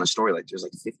something on a story, like there's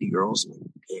like 50 girls. Like,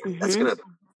 damn, that's gonna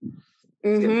I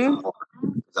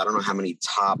don't know how many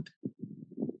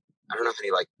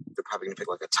like, they're probably gonna pick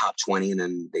like a top 20 and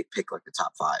then they pick like the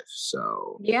top 5.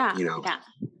 So yeah.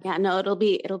 No, it'll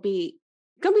be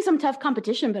gonna be some tough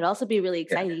competition, but also be really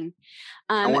exciting.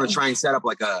 I want to try and set up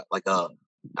like a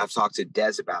I've talked to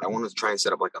Des about, I want to try and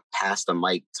set up like a pass the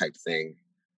mic type thing,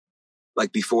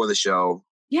 like before the show.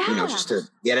 Yeah. Just to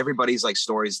get everybody's like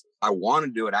stories. I want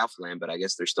to do it Alphaland, but I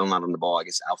guess they're still not on the ball. I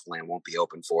guess Alphaland won't be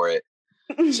open for it.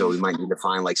 So we might need to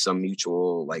find like some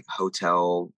mutual like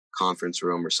hotel conference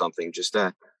room or something just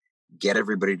to get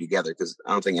everybody together. Cause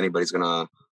I don't think anybody's going to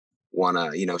want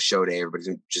to, show day. Everybody's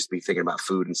gonna just be thinking about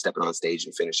food and stepping on stage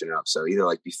and finishing it up. So either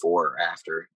like before or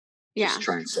after, just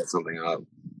try and set something up.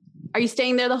 Are you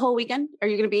staying there the whole weekend? Are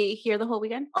you going to be here the whole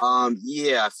weekend?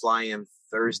 Yeah, I fly in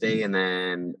Thursday and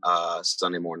then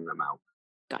Sunday morning I'm out.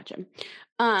 Gotcha.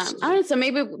 I don't know. So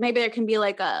maybe there can be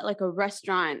like a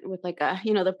restaurant with like a,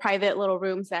 the private little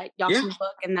rooms that y'all can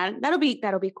book, and that'll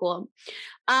be cool.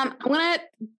 I'm gonna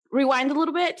rewind a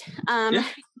little bit.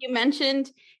 You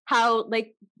mentioned how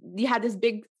like you had this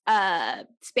big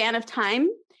span of time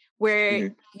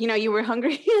where you were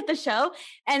hungry at the show,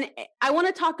 and I want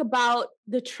to talk about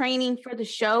the training for the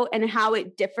show and how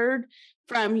it differed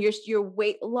from your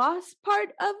weight loss part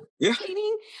of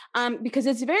training, because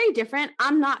it's very different.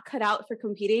 I'm not cut out for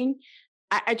competing.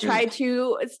 I tried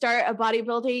to start a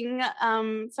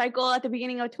bodybuilding cycle at the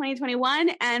beginning of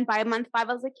 2021, and by month 5,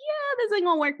 I was like, yeah, this ain't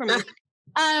gonna work for me.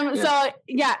 So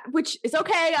which is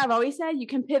okay. I've always said you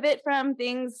can pivot from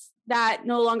things that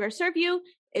no longer serve you.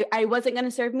 I wasn't going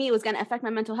to serve me. It was going to affect my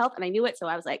mental health, and I knew it. So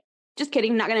I was like, just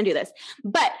kidding, I'm not going to do this.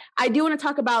 But I do want to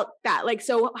talk about that. Like,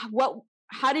 so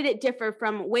how did it differ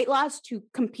from weight loss to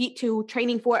compete to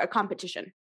training for a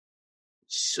competition?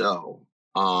 So,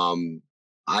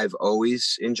 I've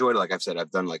always enjoyed, like I've said,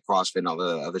 I've done like CrossFit and all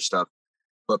the other stuff,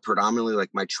 but predominantly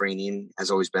like my training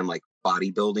has always been like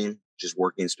bodybuilding, just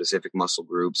working specific muscle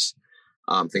groups.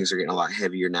 Things are getting a lot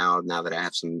heavier now that I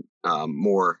have some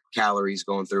more calories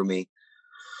going through me.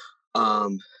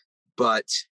 But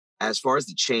as far as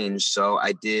the change, so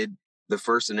I did the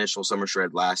first initial Summer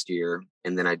Shred last year,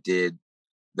 and then I did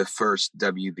the first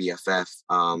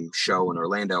WBFF show in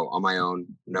Orlando on my own,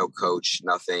 no coach,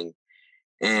 nothing.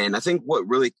 And I think what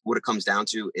it comes down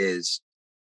to is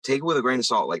take it with a grain of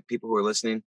salt. Like, people who are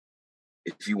listening,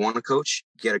 if you want a coach,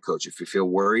 get a coach. If you feel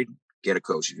worried, get a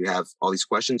coach. If you have all these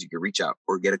questions, you can reach out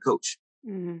or get a coach.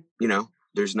 Mm-hmm.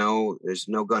 There's no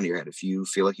gun to your head. If you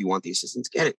feel like you want the assistance,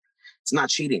 get it. It's not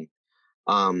cheating.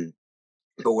 But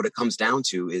what it comes down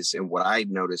to is, and what I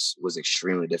noticed was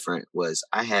extremely different, was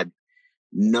I had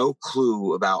no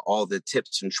clue about all the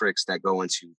tips and tricks that go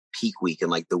into peak week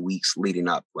and like the weeks leading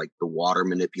up, like the water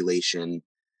manipulation,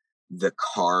 the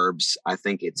carbs. I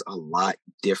think it's a lot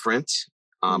different.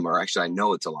 Or actually I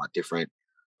know it's a lot different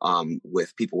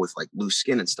with people with like loose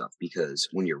skin and stuff, because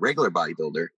when you're a regular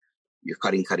bodybuilder, you're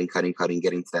cutting,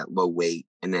 getting to that low weight.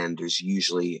 And then there's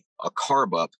usually a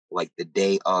carb up like the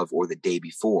day of or the day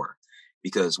before.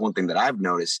 Because one thing that I've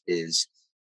noticed is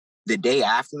the day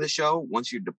after the show,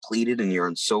 once you're depleted and you're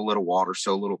on so little water,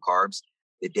 so little carbs,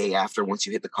 the day after, once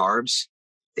you hit the carbs,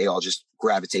 they all just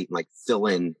gravitate and like fill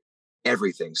in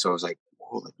everything. So I was like,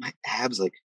 whoa, like my abs,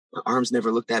 like my arms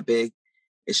never looked that big.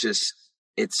 It's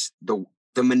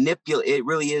it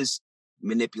really is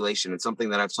manipulation. It's something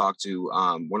that I've talked to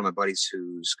one of my buddies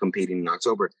who's competing in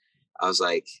October. I was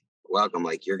like, welcome,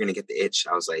 like you're gonna get the itch.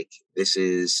 I was like, this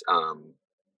is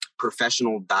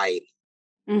professional diet,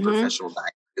 because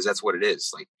that's what it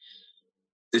is. Like,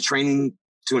 the training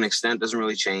to an extent doesn't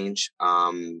really change.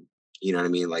 You know what I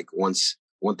mean? Like, once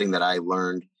one thing that I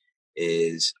learned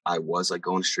is I was like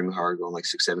going extremely hard, going like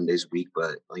 6-7 days a week,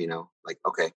 but you know, like,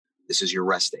 okay, this is your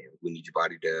rest day. We need your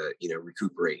body to, you know,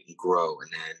 recuperate and grow. And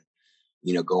then,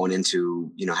 you know, going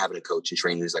into, you know, having a coach and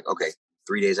training is like, okay,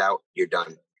 3 days out, you're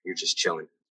done. You're just chilling.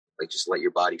 Like, just let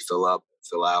your body fill up,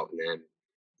 fill out, and then,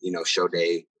 you know, show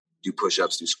day, do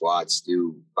push-ups, do squats,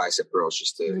 do bicep curls,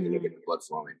 just to, you know, get the blood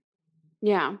flowing.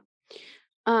 Yeah.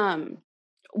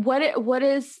 What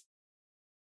is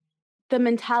the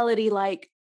mentality like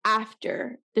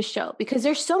after the show? Because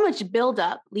there's so much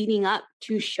buildup leading up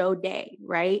to show day,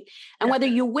 right? And whether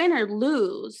you win or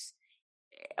lose,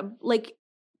 like,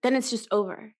 then it's just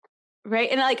over,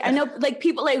 right? And like, I know, like,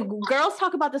 people, like, girls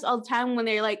talk about this all the time when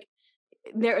they're like,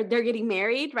 they're getting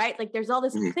married, right? Like, there's all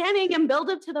this planning and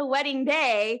buildup to the wedding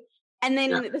day, and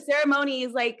then the ceremony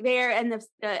is like there, and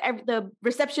the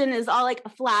reception is all like a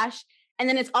flash, and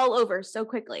then it's all over so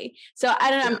quickly. So I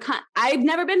don't know. I've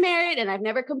never been married and I've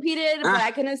never competed, but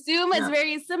I can assume it's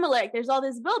very similar. Like, there's all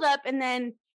this buildup, and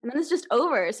then it's just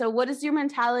over. So what is your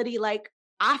mentality like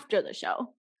after the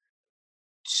show?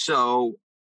 So,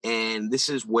 and this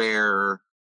is where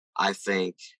I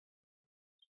think,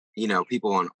 you know,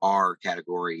 people in our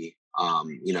category,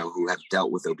 you know, who have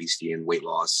dealt with obesity and weight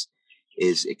loss,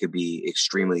 is it could be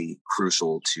extremely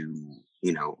crucial to,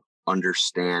 you know,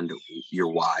 understand your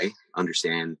why,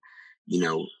 understand, you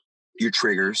know, your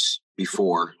triggers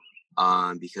before,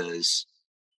 because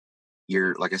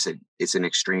you're, like I said, it's an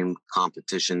extreme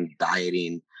competition,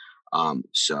 dieting.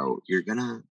 So you're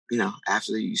gonna, you know,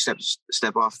 after you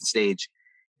step off the stage,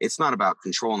 it's not about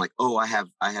controlling, like, oh, I have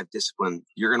discipline.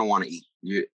 You're going to want to eat.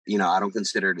 You know, I don't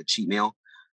consider it a cheat meal,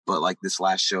 but like this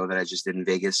last show that I just did in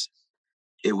Vegas,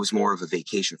 it was more of a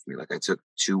vacation for me. Like, I took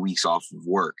 2 weeks off of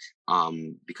work,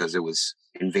 because it was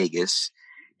in Vegas.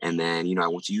 And then, you know, I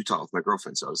went to Utah with my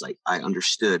girlfriend. So I was like, I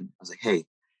understood. I was like, hey,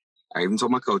 I even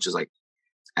told my coach, I was like,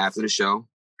 after the show,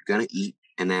 you're going to eat.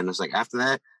 And then I was like, after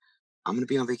that, I'm going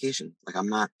to be on vacation. Like, I'm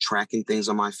not tracking things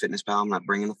on MyFitnessPal. I'm not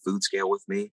bringing a food scale with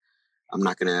me. I'm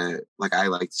not going to, like I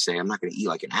like to say, I'm not going to eat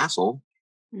like an asshole.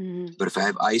 But if I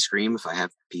have ice cream, if I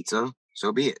have pizza,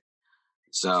 so be it.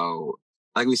 So,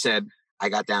 like we said, I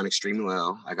got down extremely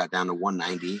low. I got down to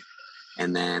 190.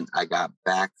 And then I got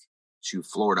back to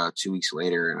Florida 2 weeks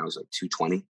later, and I was like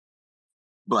 220.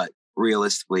 But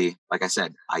realistically, like I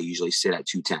said, I usually sit at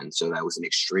 210. So that was an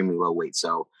extremely low weight.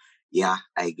 So yeah,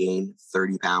 I gained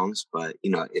 30 pounds, but,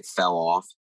 you know, it fell off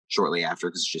shortly after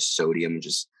because it's just sodium and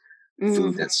just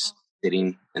food that's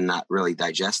sitting and not really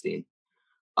digesting.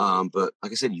 But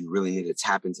like I said, you really need to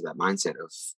tap into that mindset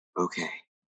of, okay,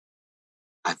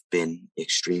 I've been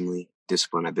extremely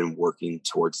disciplined. I've been working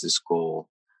towards this goal.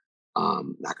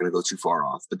 Not going to go too far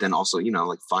off, but then also, you know,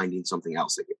 like finding something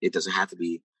else. Like, it doesn't have to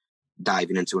be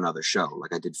diving into another show.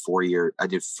 Like, I did 4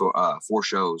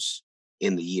 shows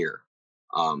in the year.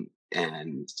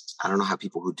 And I don't know how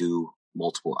people who do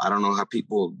multiple, I don't know how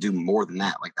people do more than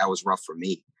that. Like, that was rough for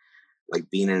me. Like,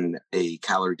 being in a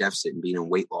calorie deficit and being in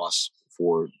weight loss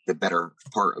for the better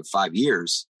part of 5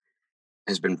 years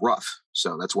has been rough.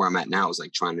 So that's where I'm at now, is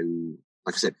like trying to,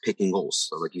 like I said, picking goals.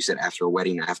 So like you said, after a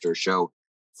wedding, after a show,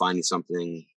 finding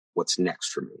something, what's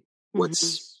next for me?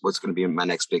 What's going to be my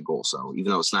next big goal? So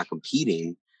even though it's not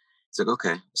competing, it's like,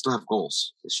 okay, I still have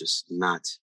goals. It's just not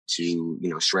to, you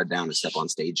know, shred down and step on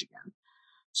stage again.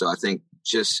 So I think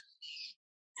just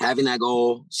having that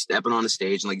goal, stepping on the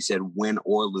stage, and like you said, win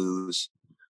or lose,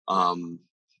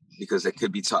 because it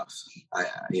could be tough. I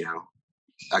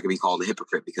could be called a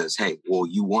hypocrite because, hey, well,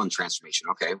 you won transformation.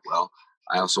 Okay, well,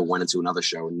 I also went into another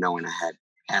show knowing I had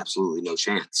absolutely no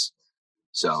chance.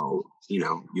 So, you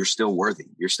know, you're still worthy.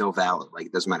 You're still valid. Like,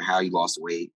 it doesn't matter how you lost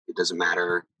weight. It doesn't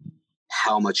matter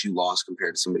how much you lost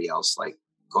compared to somebody else. Like,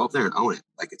 go up there and own it.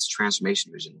 Like, it's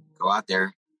transformation vision. Go out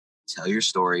there, tell your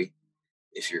story.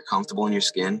 If you're comfortable in your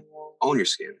skin, own your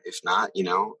skin. If not, you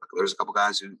know, there's a couple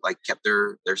guys who like kept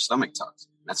their stomach tucked.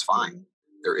 That's fine.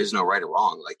 There is no right or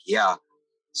wrong. Like, yeah,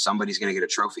 somebody's going to get a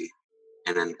trophy,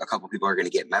 and then a couple people are going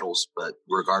to get medals, but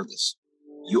regardless,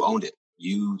 you owned it.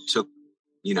 You took,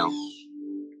 you know,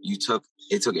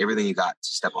 it took everything you got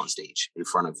to step on stage in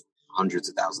front of hundreds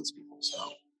of thousands of people.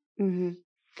 So,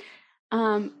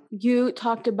 you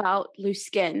talked about loose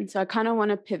skin. So I kind of want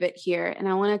to pivot here, and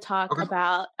I want to talk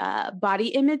about body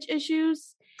image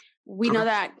issues. We know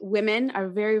that women are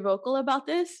very vocal about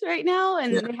this right now,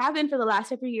 and they have been for the last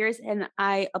several years. And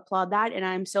I applaud that. And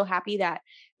I'm so happy that,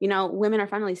 you know, women are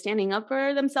finally standing up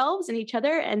for themselves and each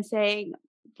other and saying,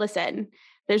 listen,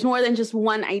 there's more than just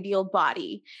one ideal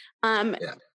body.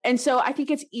 And so I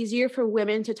think it's easier for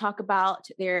women to talk about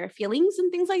their feelings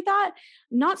and things like that.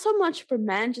 Not so much for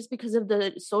men, just because of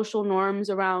the social norms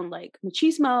around like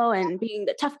machismo and being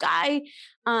the tough guy.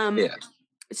 Yeah.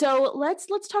 So let's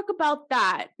talk about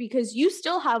that, because you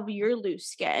still have your loose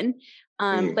skin.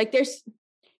 Like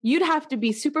you'd have to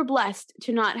be super blessed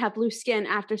to not have loose skin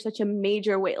after such a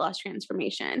major weight loss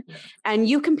transformation. Yeah. And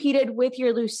you competed with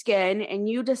your loose skin and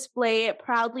you display it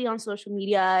proudly on social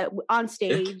media, on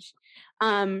stage.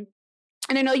 And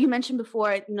I know you mentioned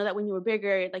before, you know, that when you were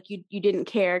bigger, like you didn't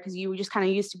care because you were just kind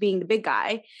of used to being the big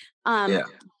guy.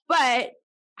 But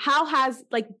how has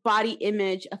like body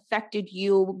image affected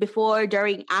you before,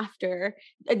 during, after?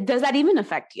 Does that even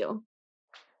affect you?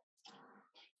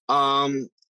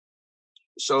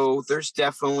 So there's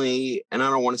definitely, and I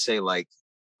don't want to say like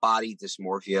body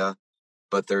dysmorphia,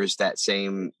 but there's that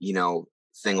same, you know,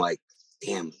 thing like,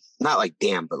 not like,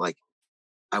 but like,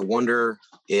 I wonder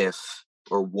if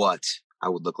or what I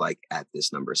would look like at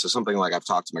this number. So something like I've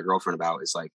talked to my girlfriend about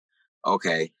is like,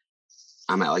 okay,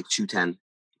 I'm at like 210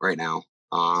 right now,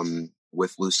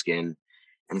 with loose skin.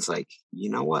 And it's like, you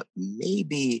know what,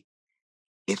 maybe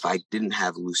if I didn't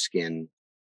have loose skin,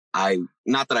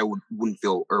 not that I wouldn't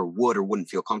feel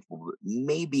comfortable, but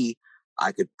maybe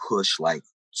I could push like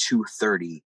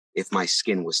 230 if my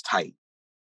skin was tight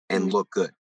and look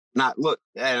good. Not look,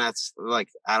 and that's like,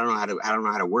 I don't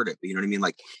know how to word it, but you know what I mean?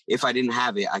 Like if I didn't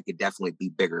have it, I could definitely be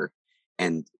bigger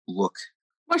and look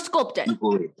more sculpted.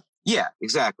 Yeah,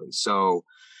 exactly. So,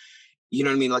 you know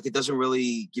what I mean? Like it doesn't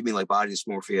really give me like body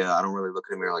dysmorphia. I don't really look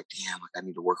in the mirror like, damn, like I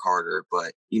need to work harder.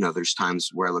 But you know, there's times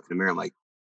where I look in the mirror, I'm like,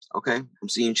 okay, I'm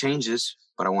seeing changes,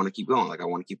 but I want to keep going. Like I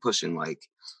want to keep pushing. Like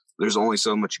there's only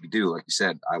so much you can do. Like you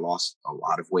said, I lost a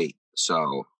lot of weight.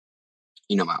 So,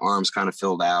 you know, my arms kind of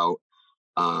filled out,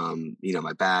 you know,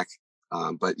 my back,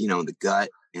 but you know, the gut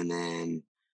and then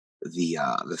the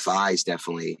thighs,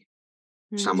 definitely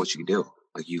there's not much you can do.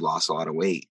 Like you lost a lot of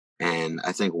weight. And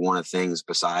I think one of the things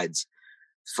besides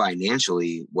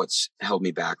financially, what's held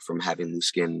me back from having loose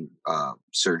skin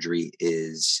surgery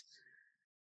is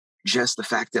just the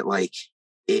fact that like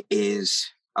it is,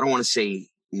 I don't want to say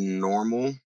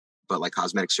normal, but like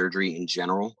cosmetic surgery in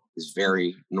general is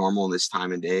very normal this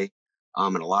time of day.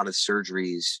 And a lot of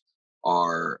surgeries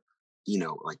are, you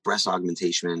know, like breast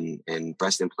augmentation and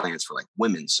breast implants for like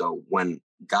women. So when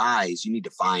guys, you need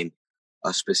to find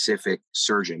a specific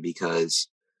surgeon because,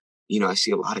 you know, I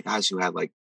see a lot of guys who have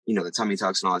like, you know, the tummy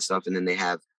tucks and all that stuff. And then they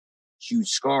have huge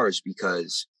scars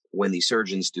because when these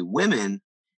surgeons do women,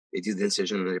 they do the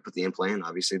incision and then they put the implant.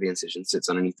 Obviously the incision sits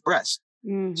underneath the breast.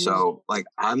 So like,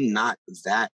 I'm not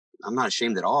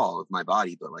ashamed at all of my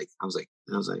body, but like, I was like,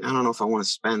 I don't know if I want to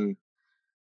spend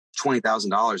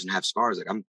 $20,000 and have scars.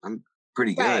 Like I'm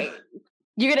pretty good. Right.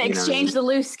 You're going to exchange the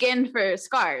loose skin for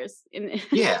scars.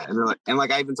 Yeah. And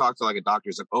like, I even talked to like a doctor.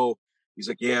 He's like, oh, he's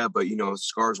like, yeah, but you know,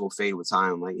 scars will fade with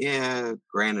time. I'm like, yeah,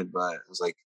 granted, but I was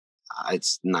like,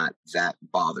 it's not that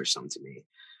bothersome to me.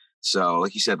 So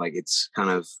like you said, like it's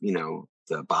kind of, you know,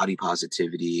 the body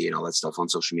positivity and all that stuff on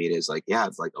social media is like, yeah,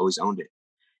 I've like always owned it.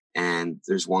 And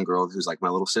there's one girl who's like my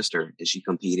little sister and she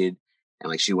competed and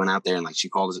like she went out there and like she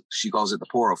calls it the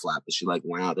poro flap, but she like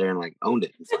went out there and like owned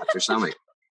it and flapped her stomach.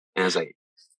 And I was like,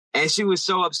 and she was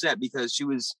so upset because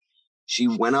she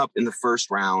went up in the first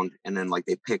round and then like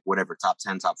they picked whatever top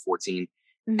 10, top 14.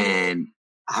 And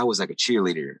I was like a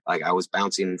cheerleader. Like I was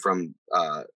bouncing from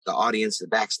the audience to the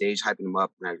backstage, hyping them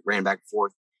up. And I ran back and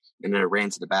forth. And then I ran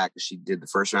to the back and she did the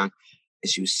first round. And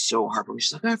she was so heartbroken.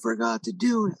 She's like, I forgot to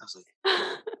do it. I was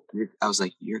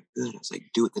like, you're good. I was like,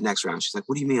 do it the next round. She's like,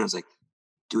 what do you mean? I was like,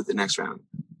 do it the next round.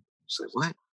 She's like,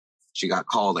 what? She got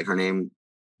called, like her name.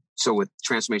 So with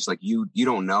transformation, like you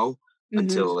don't know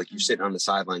until like you're sitting on the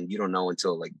sideline. You don't know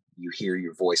until like you hear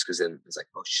your voice. Cause then it's like,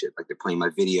 oh shit, like they're playing my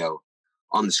video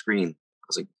on the screen. I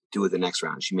was like, do it the next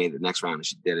round. She made it the next round and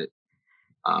she did it.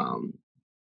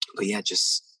 But yeah,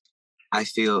 just, I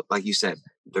feel like you said,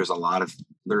 there's a lot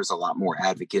more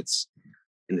advocates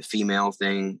in the female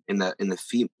thing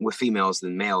with females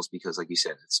than males, because like you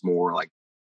said, it's more like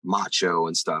macho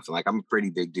and stuff. And like, I'm a pretty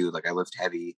big dude. Like I lift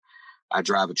heavy, I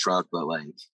drive a truck, but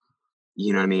like,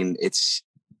 you know what I mean? It's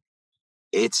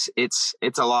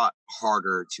a lot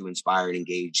harder to inspire and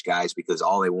engage guys because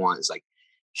all they want is like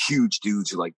huge dudes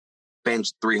who like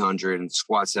bench 300 and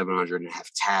squat 700 and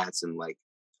have tats and like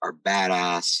are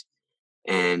badass.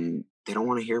 And they don't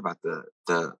want to hear about the,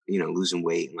 you know, losing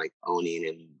weight and like owning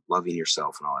and loving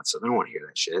yourself and all that stuff. They don't want to hear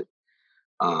that shit.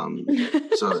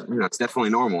 So, you know, it's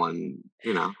definitely normal. And,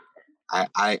 you know,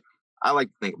 I like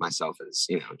to think of myself as,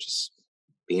 you know, just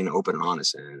being open and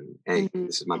honest and, hey,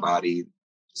 this is my body.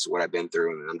 This is what I've been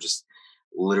through. And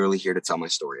literally here to tell my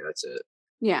story. That's it.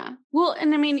 Yeah. Well,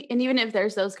 and I mean, and even if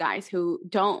there's those guys who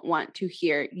don't want to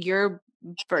hear your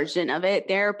version of it,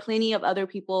 there are plenty of other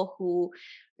people who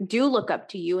do look up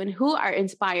to you and who are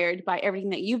inspired by everything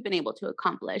that you've been able to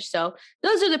accomplish. So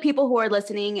those are the people who are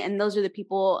listening, and those are the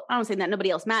people, I don't say that nobody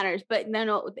else matters, but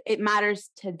no, it matters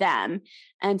to them.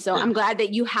 And so I'm glad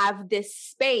that you have this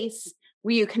space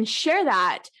where you can share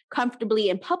that comfortably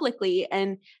and publicly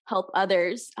and help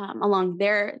others along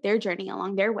their journey,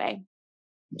 along their way.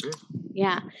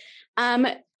 Yeah.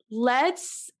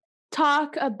 Let's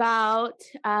talk about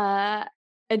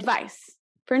advice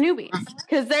for newbies,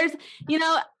 because there's,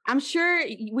 I'm sure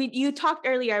you talked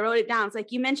earlier, I wrote it down. It's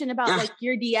like you mentioned about like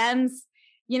your DMs,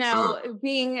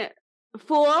 being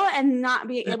full and not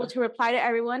being able to reply to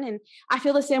everyone. And I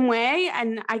feel the same way.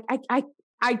 And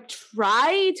I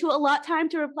try to allot time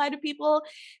to reply to people,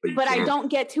 but I don't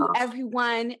get to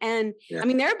everyone. And I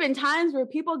mean, there have been times where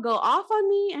people go off on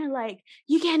me and like,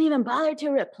 you can't even bother to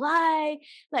reply.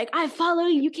 Like, I follow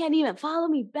you, you can't even follow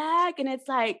me back. And it's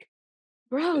like,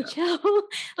 bro, chill.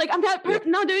 Like, I'm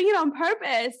not doing it on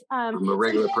purpose. I'm a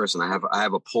regular person. I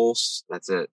have a pulse. That's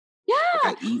it. Yeah.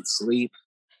 Like, I eat, sleep.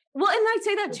 Well, and I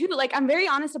say that too. Like, I'm very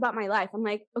honest about my life. I'm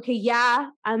like, okay, yeah,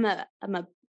 I'm a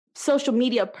social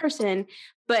media person,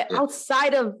 but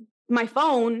outside of my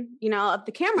phone, of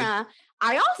the camera,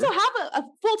 I also have a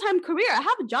full-time career. I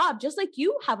have a job, just like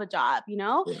you have a job, you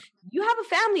have a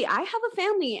family, I have a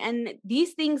family, and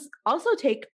these things also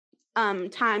take time.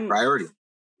 Priority.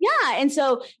 Yeah. And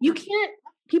so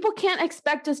people can't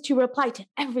expect us to reply to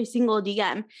every single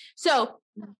DM. So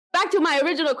back to my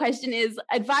original question is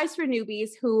advice for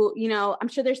newbies who, I'm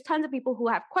sure there's tons of people who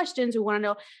have questions who want to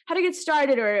know how to get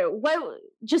started, or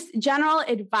just general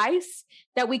advice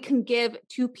that we can give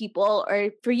to people. Or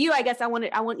for you, I guess I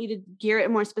want you to gear it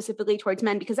more specifically towards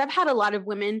men, because I've had a lot of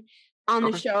women on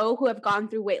the show who have gone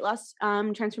through weight loss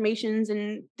transformations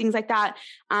and things like that.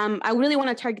 I really want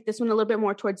to target this one a little bit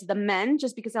more towards the men,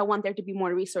 just because I want there to be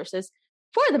more resources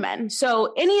for the men.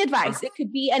 So any advice, it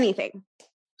could be anything.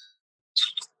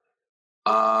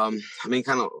 I mean,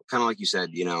 kind of like you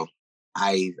said,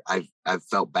 I've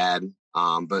felt bad.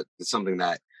 But it's something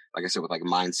that, like I said, with like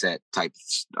mindset type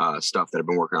stuff that I've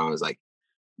been working on, is like,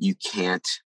 you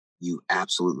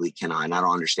absolutely cannot. And I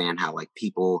don't understand how like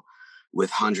people with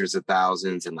hundreds of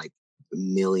thousands and like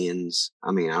millions.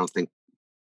 I mean, I don't think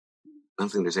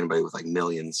there's anybody with like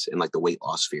millions in like the weight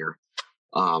loss sphere.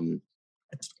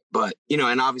 But,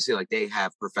 and obviously like they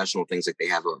have professional things, like they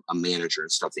have a manager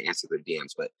and stuff to answer their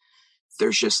DMs, but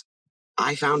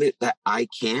I found it that I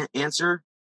can't answer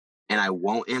and I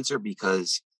won't answer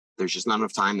because there's just not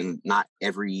enough time, and not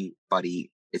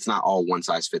everybody, it's not all one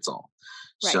size fits all.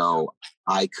 Right. So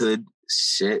I could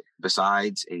sit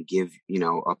besides and give,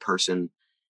 a person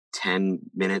 10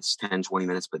 minutes, 10, 20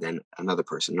 minutes, but then another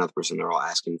person, they're all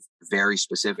asking very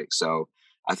specific. So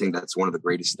I think that's one of the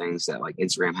greatest things that like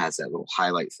Instagram has, that little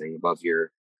highlight thing above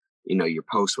your, your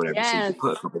post, whatever. Yes. So you can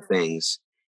put a couple things.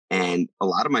 And a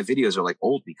lot of my videos are like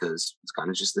old because it's kind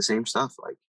of just the same stuff,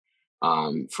 like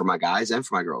for my guys and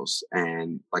for my girls.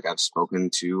 And like I've spoken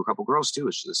to a couple girls too.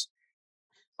 It's just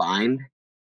find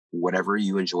whatever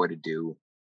you enjoy to do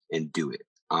and do it.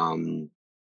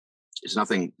 It's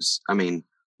nothing. I mean,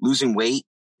 losing weight,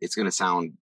 it's going to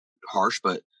sound harsh,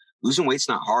 but losing weight's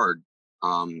not hard.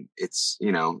 It's,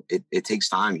 it takes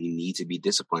time. You need to be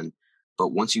disciplined. But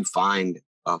once you find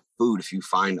a food, if you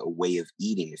find a way of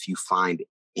eating, if you find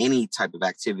any type of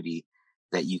activity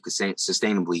that you could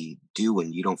sustainably do,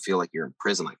 and you don't feel like you're in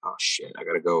prison, like, oh shit, I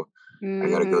gotta go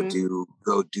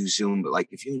do Zoom. But like,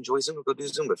 if you enjoy Zoom, go do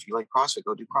Zoom. But if you like CrossFit,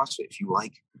 go do CrossFit. If you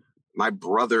like, my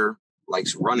brother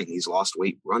likes running. He's lost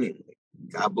weight running. Like,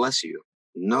 God bless you.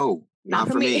 No, not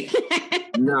for me.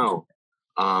 No.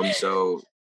 So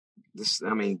this,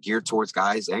 I mean, geared towards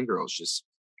guys and girls, just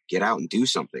get out and do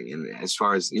something. And as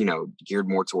far as, geared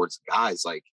more towards guys,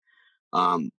 like,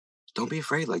 don't be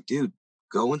afraid. Like, dude,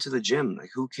 go into the gym. Like,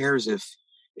 who cares if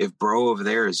bro over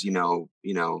there is,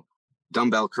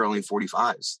 dumbbell curling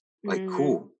 45s, like,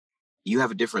 cool. You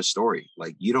have a different story.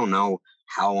 Like, you don't know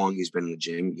how long he's been in the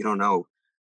gym. You don't know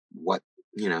what,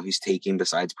 he's taking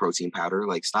besides protein powder.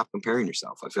 Like, stop comparing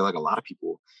yourself. I feel like a lot of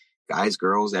people, guys,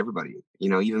 girls, everybody,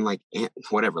 even like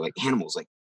whatever, like animals, like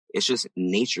it's just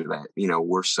nature that,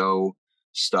 we're so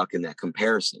stuck in that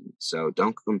comparison. So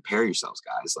don't compare yourselves,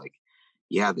 guys. Like,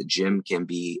 yeah, the gym can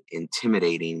be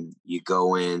intimidating. You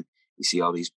go in, you see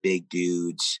all these big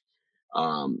dudes,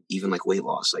 even like weight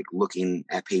loss, like looking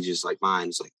at pages like mine,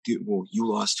 it's like, dude, well, you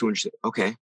lost 200.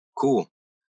 Okay, cool.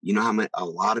 You know how many, a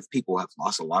lot of people have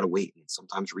lost a lot of weight and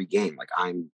sometimes regain. Like,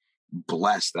 I'm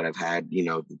blessed that I've had,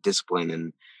 the discipline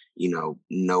and,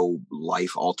 no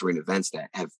life altering events that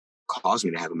have caused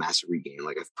me to have a massive regain.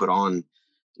 Like I've put on,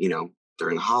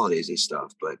 during the holidays and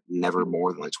stuff, but never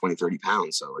more than like 20, 30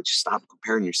 pounds. So just stop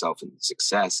comparing yourself and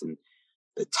success and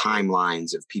the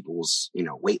timelines of people's,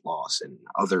 weight loss and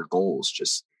other goals.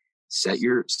 Just set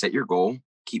your goal,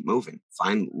 keep moving,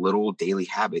 find little daily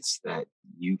habits that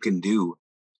you can do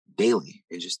daily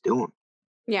and just do them.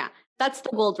 Yeah. That's the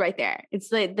gold right there. It's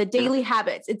the daily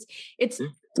habits. It's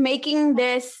making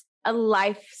this a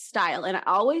lifestyle. And I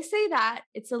always say that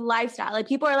it's a lifestyle. Like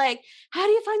people are like, how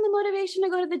do you find the motivation to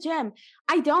go to the gym?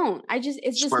 I don't.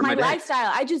 It's just my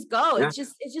lifestyle. I just go. Yeah.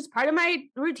 It's just part of my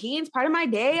routine. It's part of my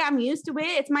day. I'm used to it.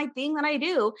 It's my thing that I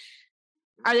do.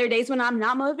 Are there days when I'm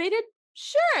not motivated?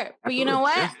 Sure. But you know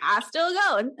what? Yeah. I still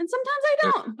go. And sometimes I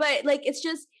don't. But like, it's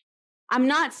just, I'm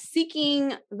not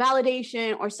seeking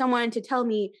validation or someone to tell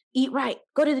me, eat right,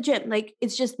 go to the gym. Like,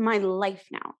 it's just my life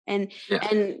now. And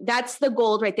that's the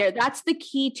gold right there. That's the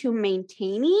key to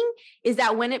maintaining, is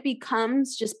that when it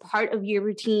becomes just part of your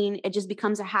routine, it just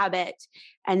becomes a habit,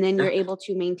 and then you're able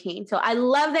to maintain. So I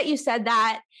love that you said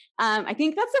that. I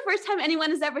think that's the first time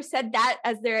anyone has ever said that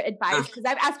as their advice, because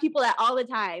I've asked people that all the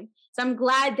time. So I'm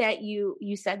glad that you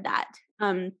said that.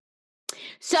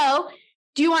 So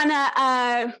do you want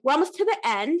to, we're almost to the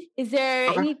end. Is there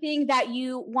anything that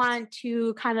you want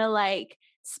to kind of like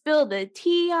spill the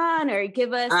tea on, or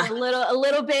give us a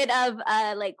little bit of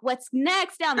like what's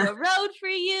next down the road for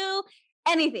you?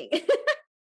 Anything?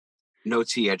 No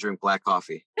tea. I drink black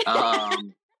coffee.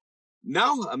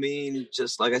 No, I mean,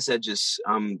 just like I said, just,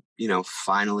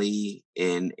 finally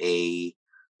in a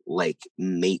like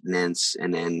maintenance,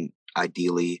 and then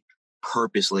ideally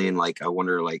purposely. And like, I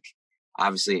wonder, like,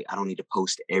 obviously I don't need to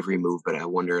post every move, but I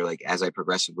wonder, like, as I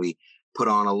progressively put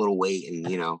on a little weight and,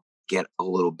 get a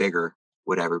little bigger,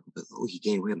 whatever, but, he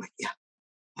gained weight. I'm like, yeah,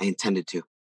 I intended to,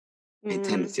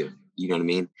 you know what I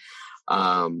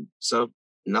mean? So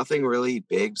nothing really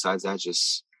big besides that,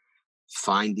 just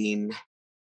finding,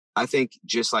 I think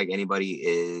just like anybody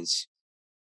is,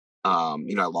 I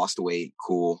lost the weight.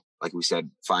 Cool. Like we said,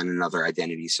 find another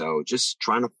identity. So just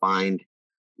trying to find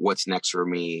what's next for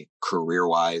me career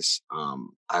wise.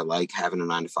 I like having a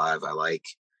 9-to-5. I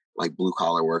like blue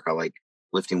collar work. I like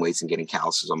lifting weights and getting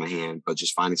calluses on my hand, but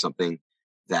just finding something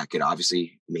that could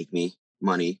obviously make me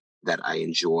money that I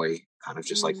enjoy, kind of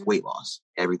just like weight loss.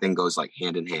 Everything goes like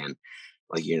hand in hand.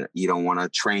 Like, you don't want to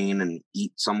train and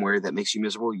eat somewhere that makes you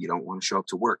miserable. You don't want to show up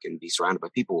to work and be surrounded by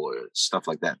people or stuff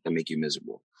like that make you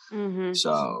miserable. Mm-hmm.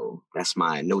 So that's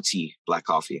my no tea, black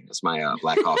coffee. That's my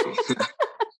black coffee.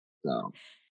 So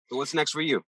what's next for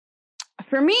you?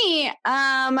 For me,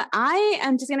 I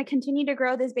am just going to continue to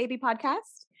grow this baby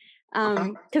podcast.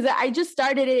 Because I just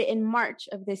started it in March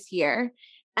of this year.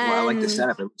 Well, I like the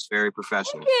setup. It looks very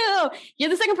professional. Thank you. You're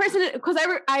the second person, because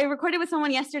I recorded with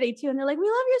someone yesterday too, and they're like, "We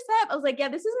love your setup." I was like, "Yeah,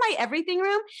 this is my everything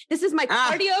room. This is my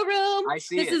cardio room.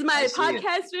 This is my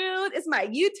podcast room. It's my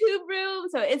YouTube room."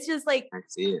 So it's just like, I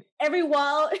see it. Every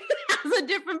wall has a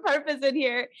different purpose in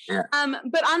here. Yeah.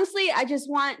 But honestly, I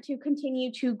just want to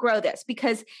continue to grow this,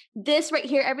 because this right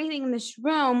here, everything in this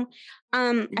room,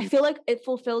 I feel like it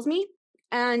fulfills me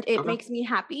and it makes me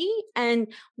happy. And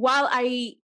while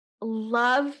I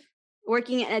love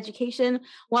working in education,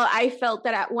 while I felt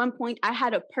that at one point I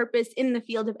had a purpose in the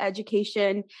field of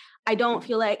education, I don't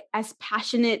feel like as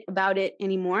passionate about it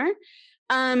anymore.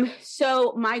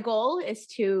 So my goal is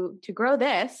to grow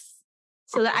this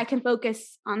so that I can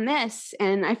focus on this.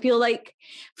 And I feel like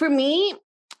for me,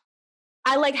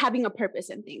 I like having a purpose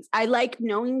in things. I like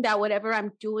knowing that whatever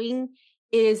I'm doing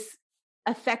is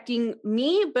affecting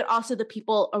me, but also the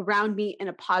people around me in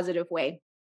a positive way.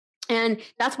 And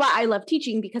that's why I love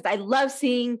teaching, because I love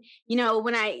seeing,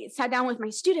 when I sat down with my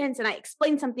students and I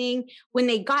explained something, when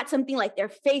they got something, like their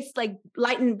face like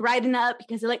brighten up,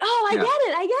 because they're like, "Oh, I get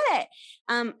it.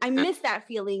 I miss that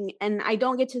feeling, and I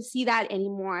don't get to see that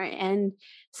anymore." And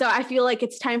so I feel like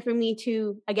it's time for me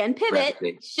to, again, pivot,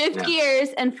 shift gears,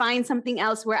 and find something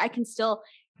else where I can still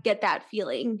get that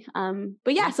feeling.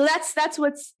 But yeah, so that's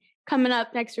what's coming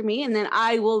up next for me. And then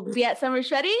I will be at Summer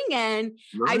Shredding, and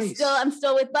nice. I'm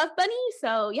still with Buff Bunny.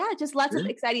 So yeah, just lots of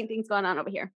exciting things going on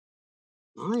over here.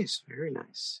 Nice. Very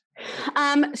nice.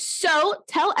 So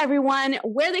tell everyone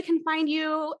where they can find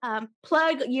you,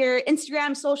 plug your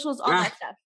Instagram, socials, all that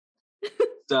stuff.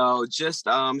 So just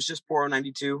it's just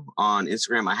Poro92 on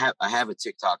Instagram. I have a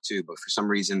TikTok too, but for some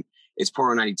reason it's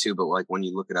Poro92, but like when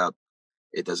you look it up,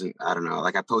 it doesn't, I don't know.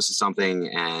 Like I posted something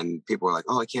and people were like,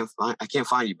 "Oh, I can't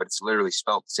find you," but it's literally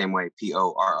spelled the same way,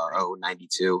 Porro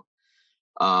 92.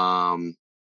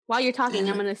 While you're talking,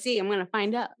 I'm going to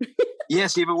find out. Yeah,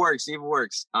 see if it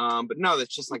works. But no,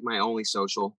 that's just like my only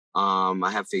social.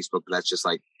 I have Facebook, but that's just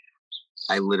like,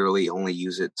 I literally only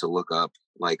use it to look up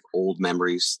like old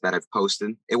memories that I've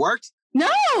posted. It worked? No,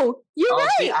 you're right.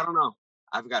 See, I don't know.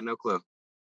 I've got no clue.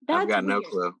 That's I've got weird. no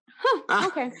clue. Huh,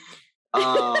 okay.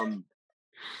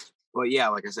 But yeah,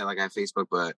 like I said, like I have Facebook,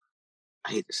 but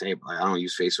I hate to say it, but like, I don't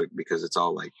use Facebook because it's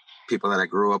all like people that I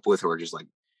grew up with who are just like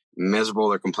miserable.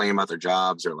 They're complaining about their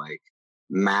jobs or like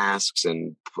masks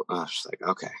and just like,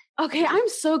 okay, I'm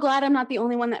so glad I'm not the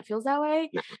only one that feels that way.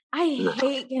 No. I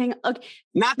hate getting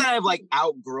not that I've like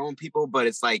outgrown people, but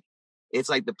it's like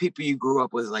the people you grew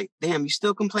up with, like, damn, you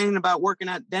still complaining about working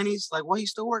at Denny's? Like, why are you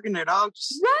still working there, dog?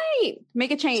 Just right.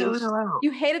 Make a change.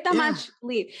 You hate it that much,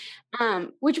 leave.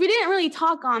 Which we didn't really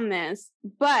talk on this,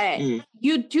 but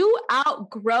you do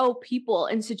outgrow people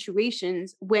in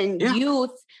situations when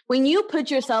you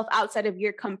put yourself outside of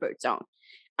your comfort zone.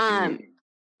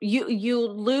 You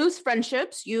lose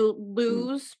friendships, you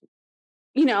lose,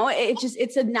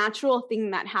 it's a natural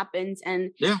thing that happens.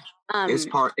 And it's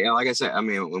part, like I said, I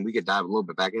mean, when we could dive a little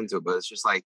bit back into it, but it's just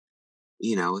like,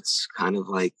 it's kind of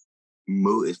like,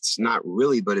 it's not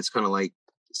really, but it's kind of like,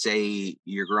 say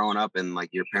you're growing up and like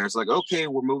your parents are like, okay,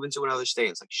 we're moving to another state.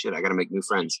 It's like, shit, I got to make new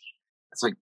friends. It's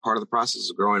like part of the process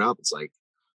of growing up. It's like,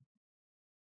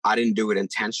 I didn't do it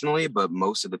intentionally, but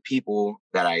most of the people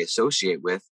that I associate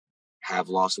with have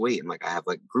lost weight. And like, I have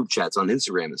like group chats on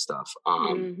Instagram and stuff.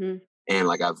 And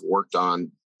like, I've worked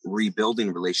on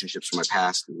rebuilding relationships from my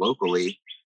past locally,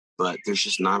 but there's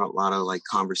just not a lot of like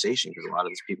conversation because a lot of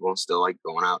these people are still like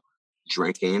going out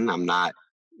drinking. I'm not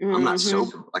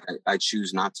sober. Like I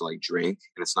choose not to like drink,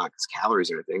 and it's not because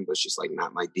calories or anything, but it's just like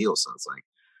not my deal. So it's like,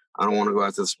 I don't want to go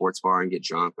out to the sports bar and get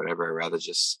drunk, whatever. I'd rather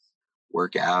just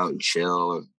work out and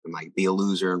chill and like be a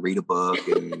loser and read a book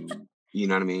and you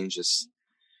know what I mean? Just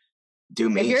do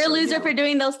me. If you're a loser for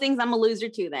doing those things, I'm a loser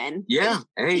too then. Yeah.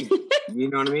 Hey, you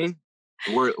know what I mean?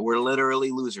 We're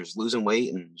literally losers, losing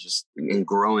weight and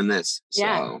growing this. So.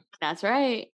 Yeah, that's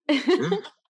right. Yeah.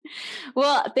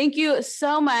 Well, thank you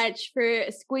so much for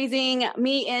squeezing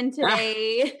me in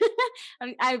today.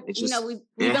 We've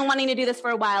been wanting to do this for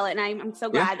a while, and I'm so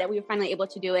glad that we were finally able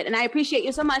to do it. And I appreciate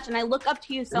you so much, and I look up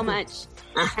to you so much.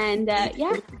 And All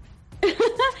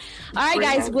right,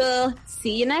 guys, we'll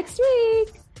see you next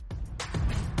week.